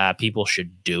people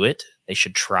should do it. They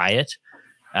should try it.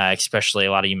 Especially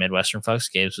a lot of you Midwestern folks.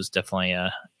 Gabe was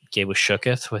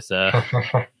shooketh with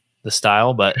the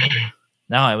style, but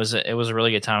no, it was a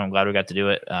really good time. I'm glad we got to do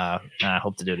it. And I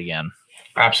hope to do it again.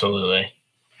 Absolutely.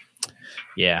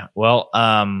 Yeah. Well,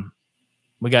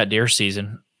 we got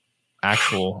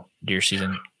actual deer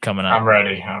season coming up. I'm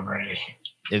ready.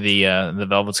 The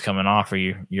velvet's coming off. Are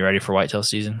you ready for whitetail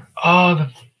season? Oh, the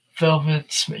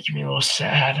velvet's making me a little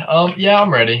sad. Yeah,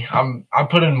 I'm ready. I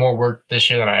put in more work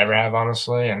this year than I ever have,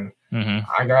 honestly, and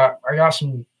I got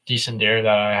some decent deer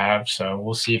that I have, so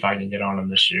we'll see if I can get on them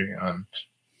this year.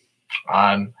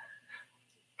 I'm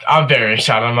very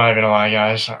excited. I'm not even gonna lie,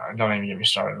 guys. Don't even get me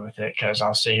started with it because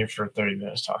I'll stay here for 30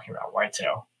 minutes talking about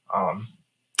whitetail.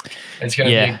 It's gonna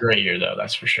be a great year, though.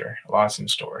 That's for sure. Lots in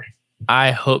store.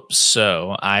 I hope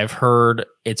so. I've heard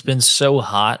it's been so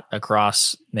hot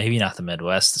across maybe not the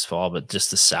Midwest this fall, but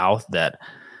just the South that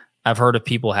I've heard of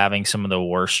people having some of the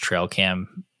worst trail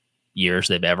cam years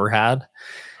they've ever had.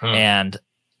 And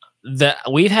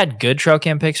we've had good trail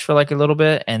cam picks for like a little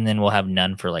bit, and then we'll have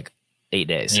none for like 8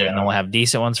 days. And then we'll have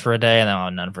decent ones for a day, and then we'll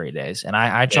have none for 8 days. And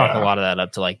I chalk a lot of that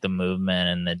up to like the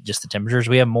movement and just the temperatures.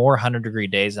 We have more 100-degree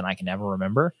days than I can ever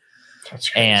remember. That's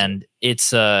crazy. And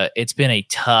it's been a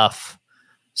tough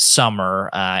summer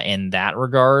in that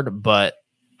regard, but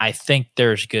I think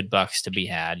there's good bucks to be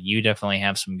had. You definitely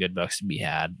have some good bucks to be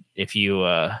had. If you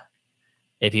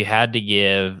had to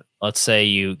give, let's say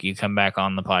you come back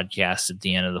on the podcast at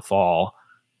the end of the fall,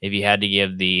 if you had to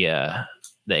give the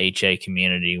HA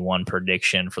community one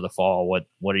prediction for the fall,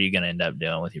 what are you going to end up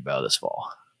doing with your bow this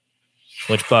fall?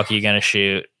 Which buck are you going to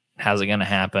shoot? How's it going to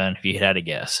happen? If you had to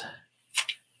guess.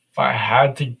 If I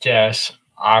had to guess,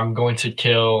 I'm going to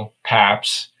kill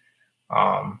Paps.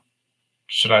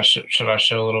 Should I show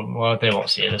a little? Well, they won't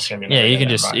see it. It's gonna be you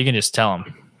can just tell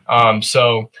them.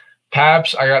 So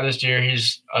Paps, I got this deer.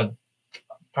 He's a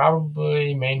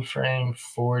probably mainframe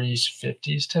 40s,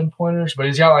 50s, 10-pointers, but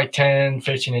he's got like 10,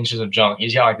 15 inches of junk.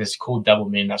 He's got like this cool double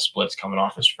mean that splits coming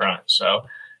off his front. So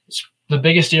it's the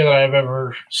biggest deer that I've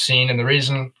ever seen. And the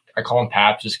reason I call him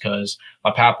Paps is because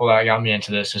my Papal that got me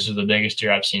into this is the biggest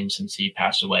deer I've seen since he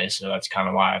passed away. So that's kind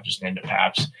of why I've just named it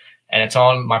Paps. And it's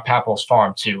on my Papal's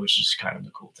farm too, which is kind of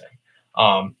the cool thing.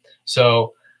 I'm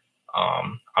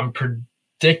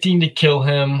predicting to kill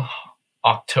him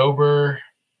October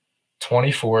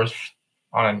 24th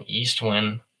on an east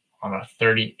wind on a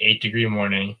 38-degree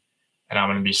morning, and I'm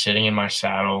going to be sitting in my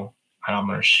saddle, and I'm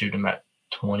going to shoot him at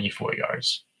 24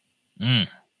 yards. I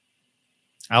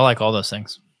like all those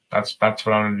things. That's what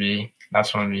I'm going to be.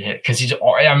 That's what I'm going to be hit because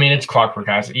it's clockwork,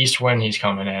 guys. East wind, he's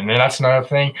coming in, and that's another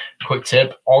thing. Quick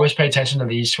tip: always pay attention to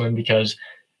the east wind because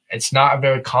it's not a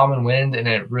very common wind, and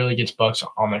it really gets bucks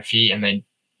on their feet, and they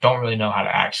don't really know how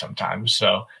to act sometimes.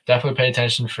 So definitely pay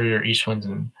attention for your east winds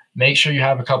and make sure you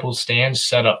have a couple of stands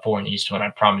set up for an east wind.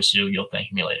 I promise you'll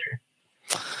thank me later.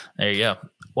 There you go.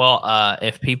 Well,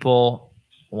 if people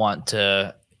want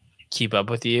to keep up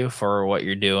with you for what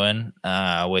you're doing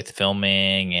with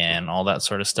filming and all that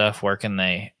sort of stuff, where's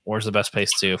the best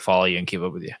place to follow you and keep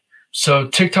up with you? So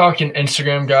TikTok and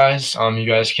Instagram, guys. You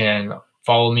guys can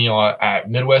follow me at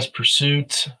Midwest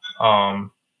Pursuit.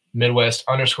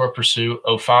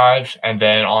 Midwest_Pursuit 05. And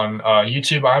then on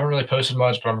YouTube, I haven't really posted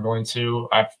much, but I'm going to.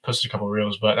 I've posted a couple of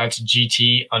reels, but that's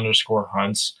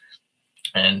GT_hunts.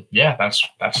 And yeah, that's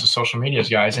the social medias,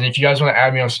 guys. And if you guys want to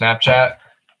add me on Snapchat,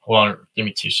 hold on, give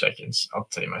me 2 seconds. I'll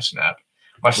tell you my snap.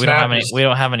 We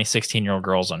don't have any 16-year-old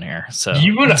girls on here. So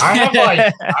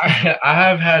I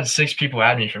have had 6 people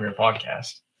add me from your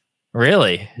podcast.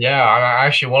 Really? Yeah,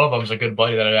 actually, one of them is a good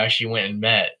buddy that I actually went and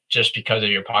met just because of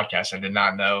your podcast. I did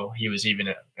not know he was even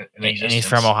in existence. And he's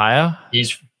from Ohio?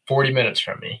 He's 40 minutes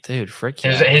from me. Dude, frick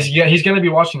yeah. He's going to be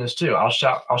watching this too. I'll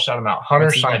shout him out.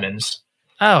 Hunter Simons.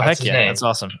 Oh, heck yeah. That's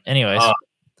awesome. Anyways.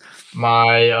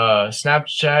 My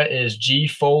Snapchat is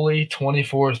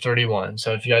gfoley2431.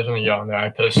 So if you guys want to get on there, I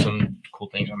post some cool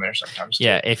things on there sometimes too.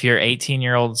 Yeah, if you're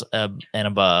 18-year-olds and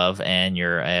above and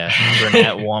you're a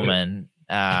brunette woman,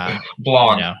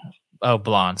 blonde.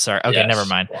 Blonde. Sorry. Okay, yes, never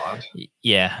mind. Blonde.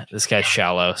 Yeah, this guy's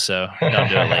shallow, so don't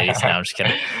do it, ladies. No, I'm just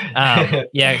kidding.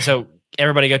 Yeah, so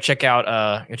everybody go check out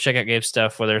Gabe's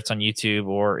stuff, whether it's on YouTube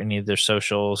or any of their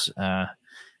socials.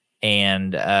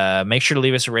 And make sure to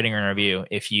leave us a rating and review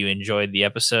if you enjoyed the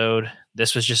episode.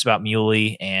 This was just about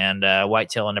Muley and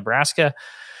whitetail in Nebraska.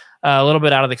 A little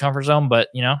bit out of the comfort zone, but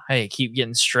hey, keep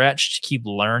getting stretched, keep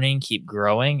learning, keep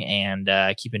growing, and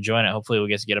keep enjoying it. Hopefully we'll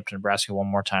get up to Nebraska one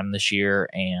more time this year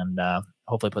and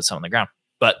hopefully put something on the ground.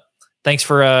 But thanks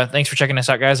for checking us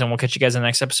out, guys, and we'll catch you guys in the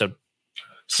next episode.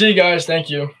 See you guys.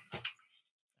 Thank you.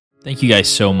 Thank you guys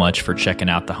so much for checking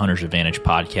out the Hunter's Advantage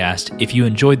podcast. If you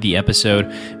enjoyed the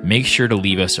episode, make sure to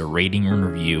leave us a rating and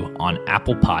review on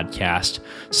Apple Podcast,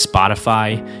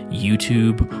 Spotify,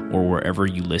 YouTube, or wherever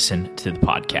you listen to the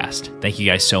podcast. Thank you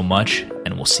guys so much,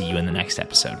 and we'll see you in the next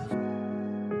episode.